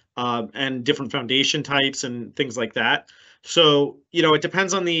are and different foundation types and things like that. So, it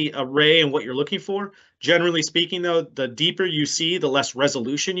depends on the array and what you're looking for. Generally speaking, though, the deeper you see, the less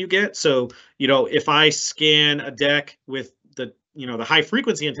resolution you get. So, if I scan a deck with the high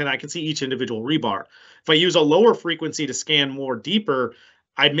frequency antenna, I can see each individual rebar. If I use a lower frequency to scan more deeper,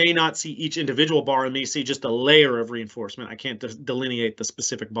 I may not see each individual bar. I may see just a layer of reinforcement. I can't delineate the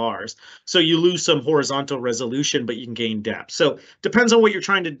specific bars. So you lose some horizontal resolution, but you can gain depth. So depends on what you're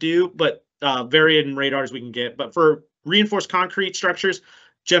trying to do, but varying radars we can get. But for reinforced concrete structures,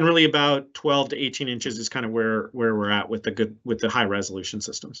 generally about 12 to 18 inches is kind of where we're at with the high resolution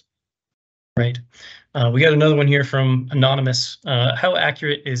systems. Right. We got another one here from Anonymous. How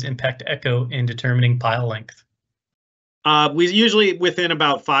accurate is impact echo in determining pile length? We usually within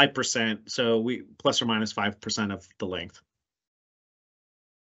about 5%, so we plus or minus 5% of the length.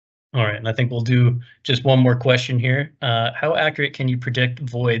 All right, and I think we'll do just one more question here. How accurate can you predict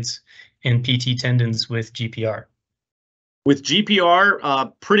voids in PT tendons with GPR? With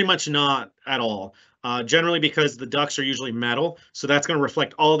GPR, pretty much not at all. Generally because the ducts are usually metal, so that's going to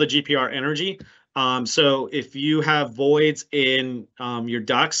reflect all the GPR energy. So if you have voids in your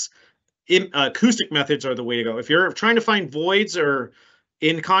ducts, acoustic methods are the way to go. If you're trying to find voids or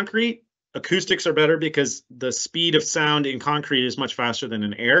in concrete, acoustics are better because the speed of sound in concrete is much faster than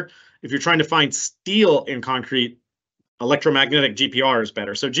in air. If you're trying to find steel in concrete, electromagnetic GPR is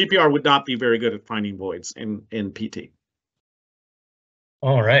better. So GPR would not be very good at finding voids in PT.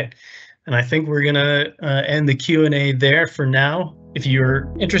 All right. And I think we're going to end the Q&A there for now. If you're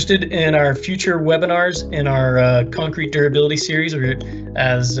interested in our future webinars in our concrete durability series, or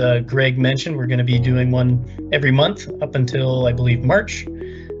as Greg mentioned, we're going to be doing one every month up until, I believe, March.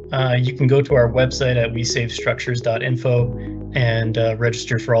 You can go to our website at wesavestructures.info and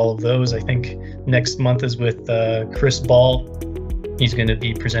register for all of those. I think next month is with Chris Ball. He's going to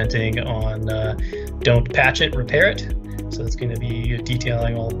be presenting on Don't Patch It, Repair It. So it's going to be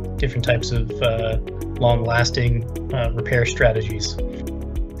detailing all different types of long-lasting repair strategies.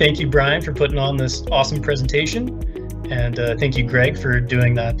 Thank you, Brian, for putting on this awesome presentation. And thank you, Greg, for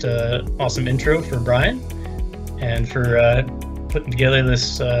doing that awesome intro for Brian, and for putting together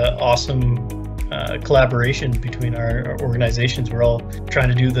this awesome collaboration between our organizations. We're all trying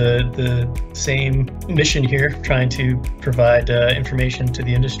to do the same mission here, trying to provide information to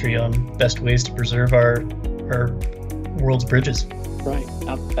the industry on best ways to preserve our world's bridges. Right.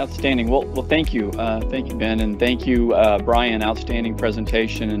 Outstanding. Well, thank you. Thank you, Ben. And thank you, Brian. Outstanding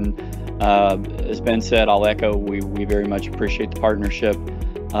presentation. And as Ben said, I'll echo, we very much appreciate the partnership.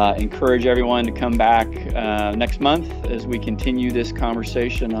 Encourage everyone to come back next month as we continue this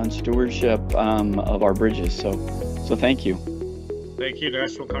conversation on stewardship of our bridges. So thank you. Thank you,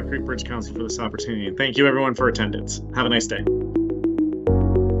 National Concrete Bridge Council, for this opportunity. And thank you, everyone, for attendance. Have a nice day.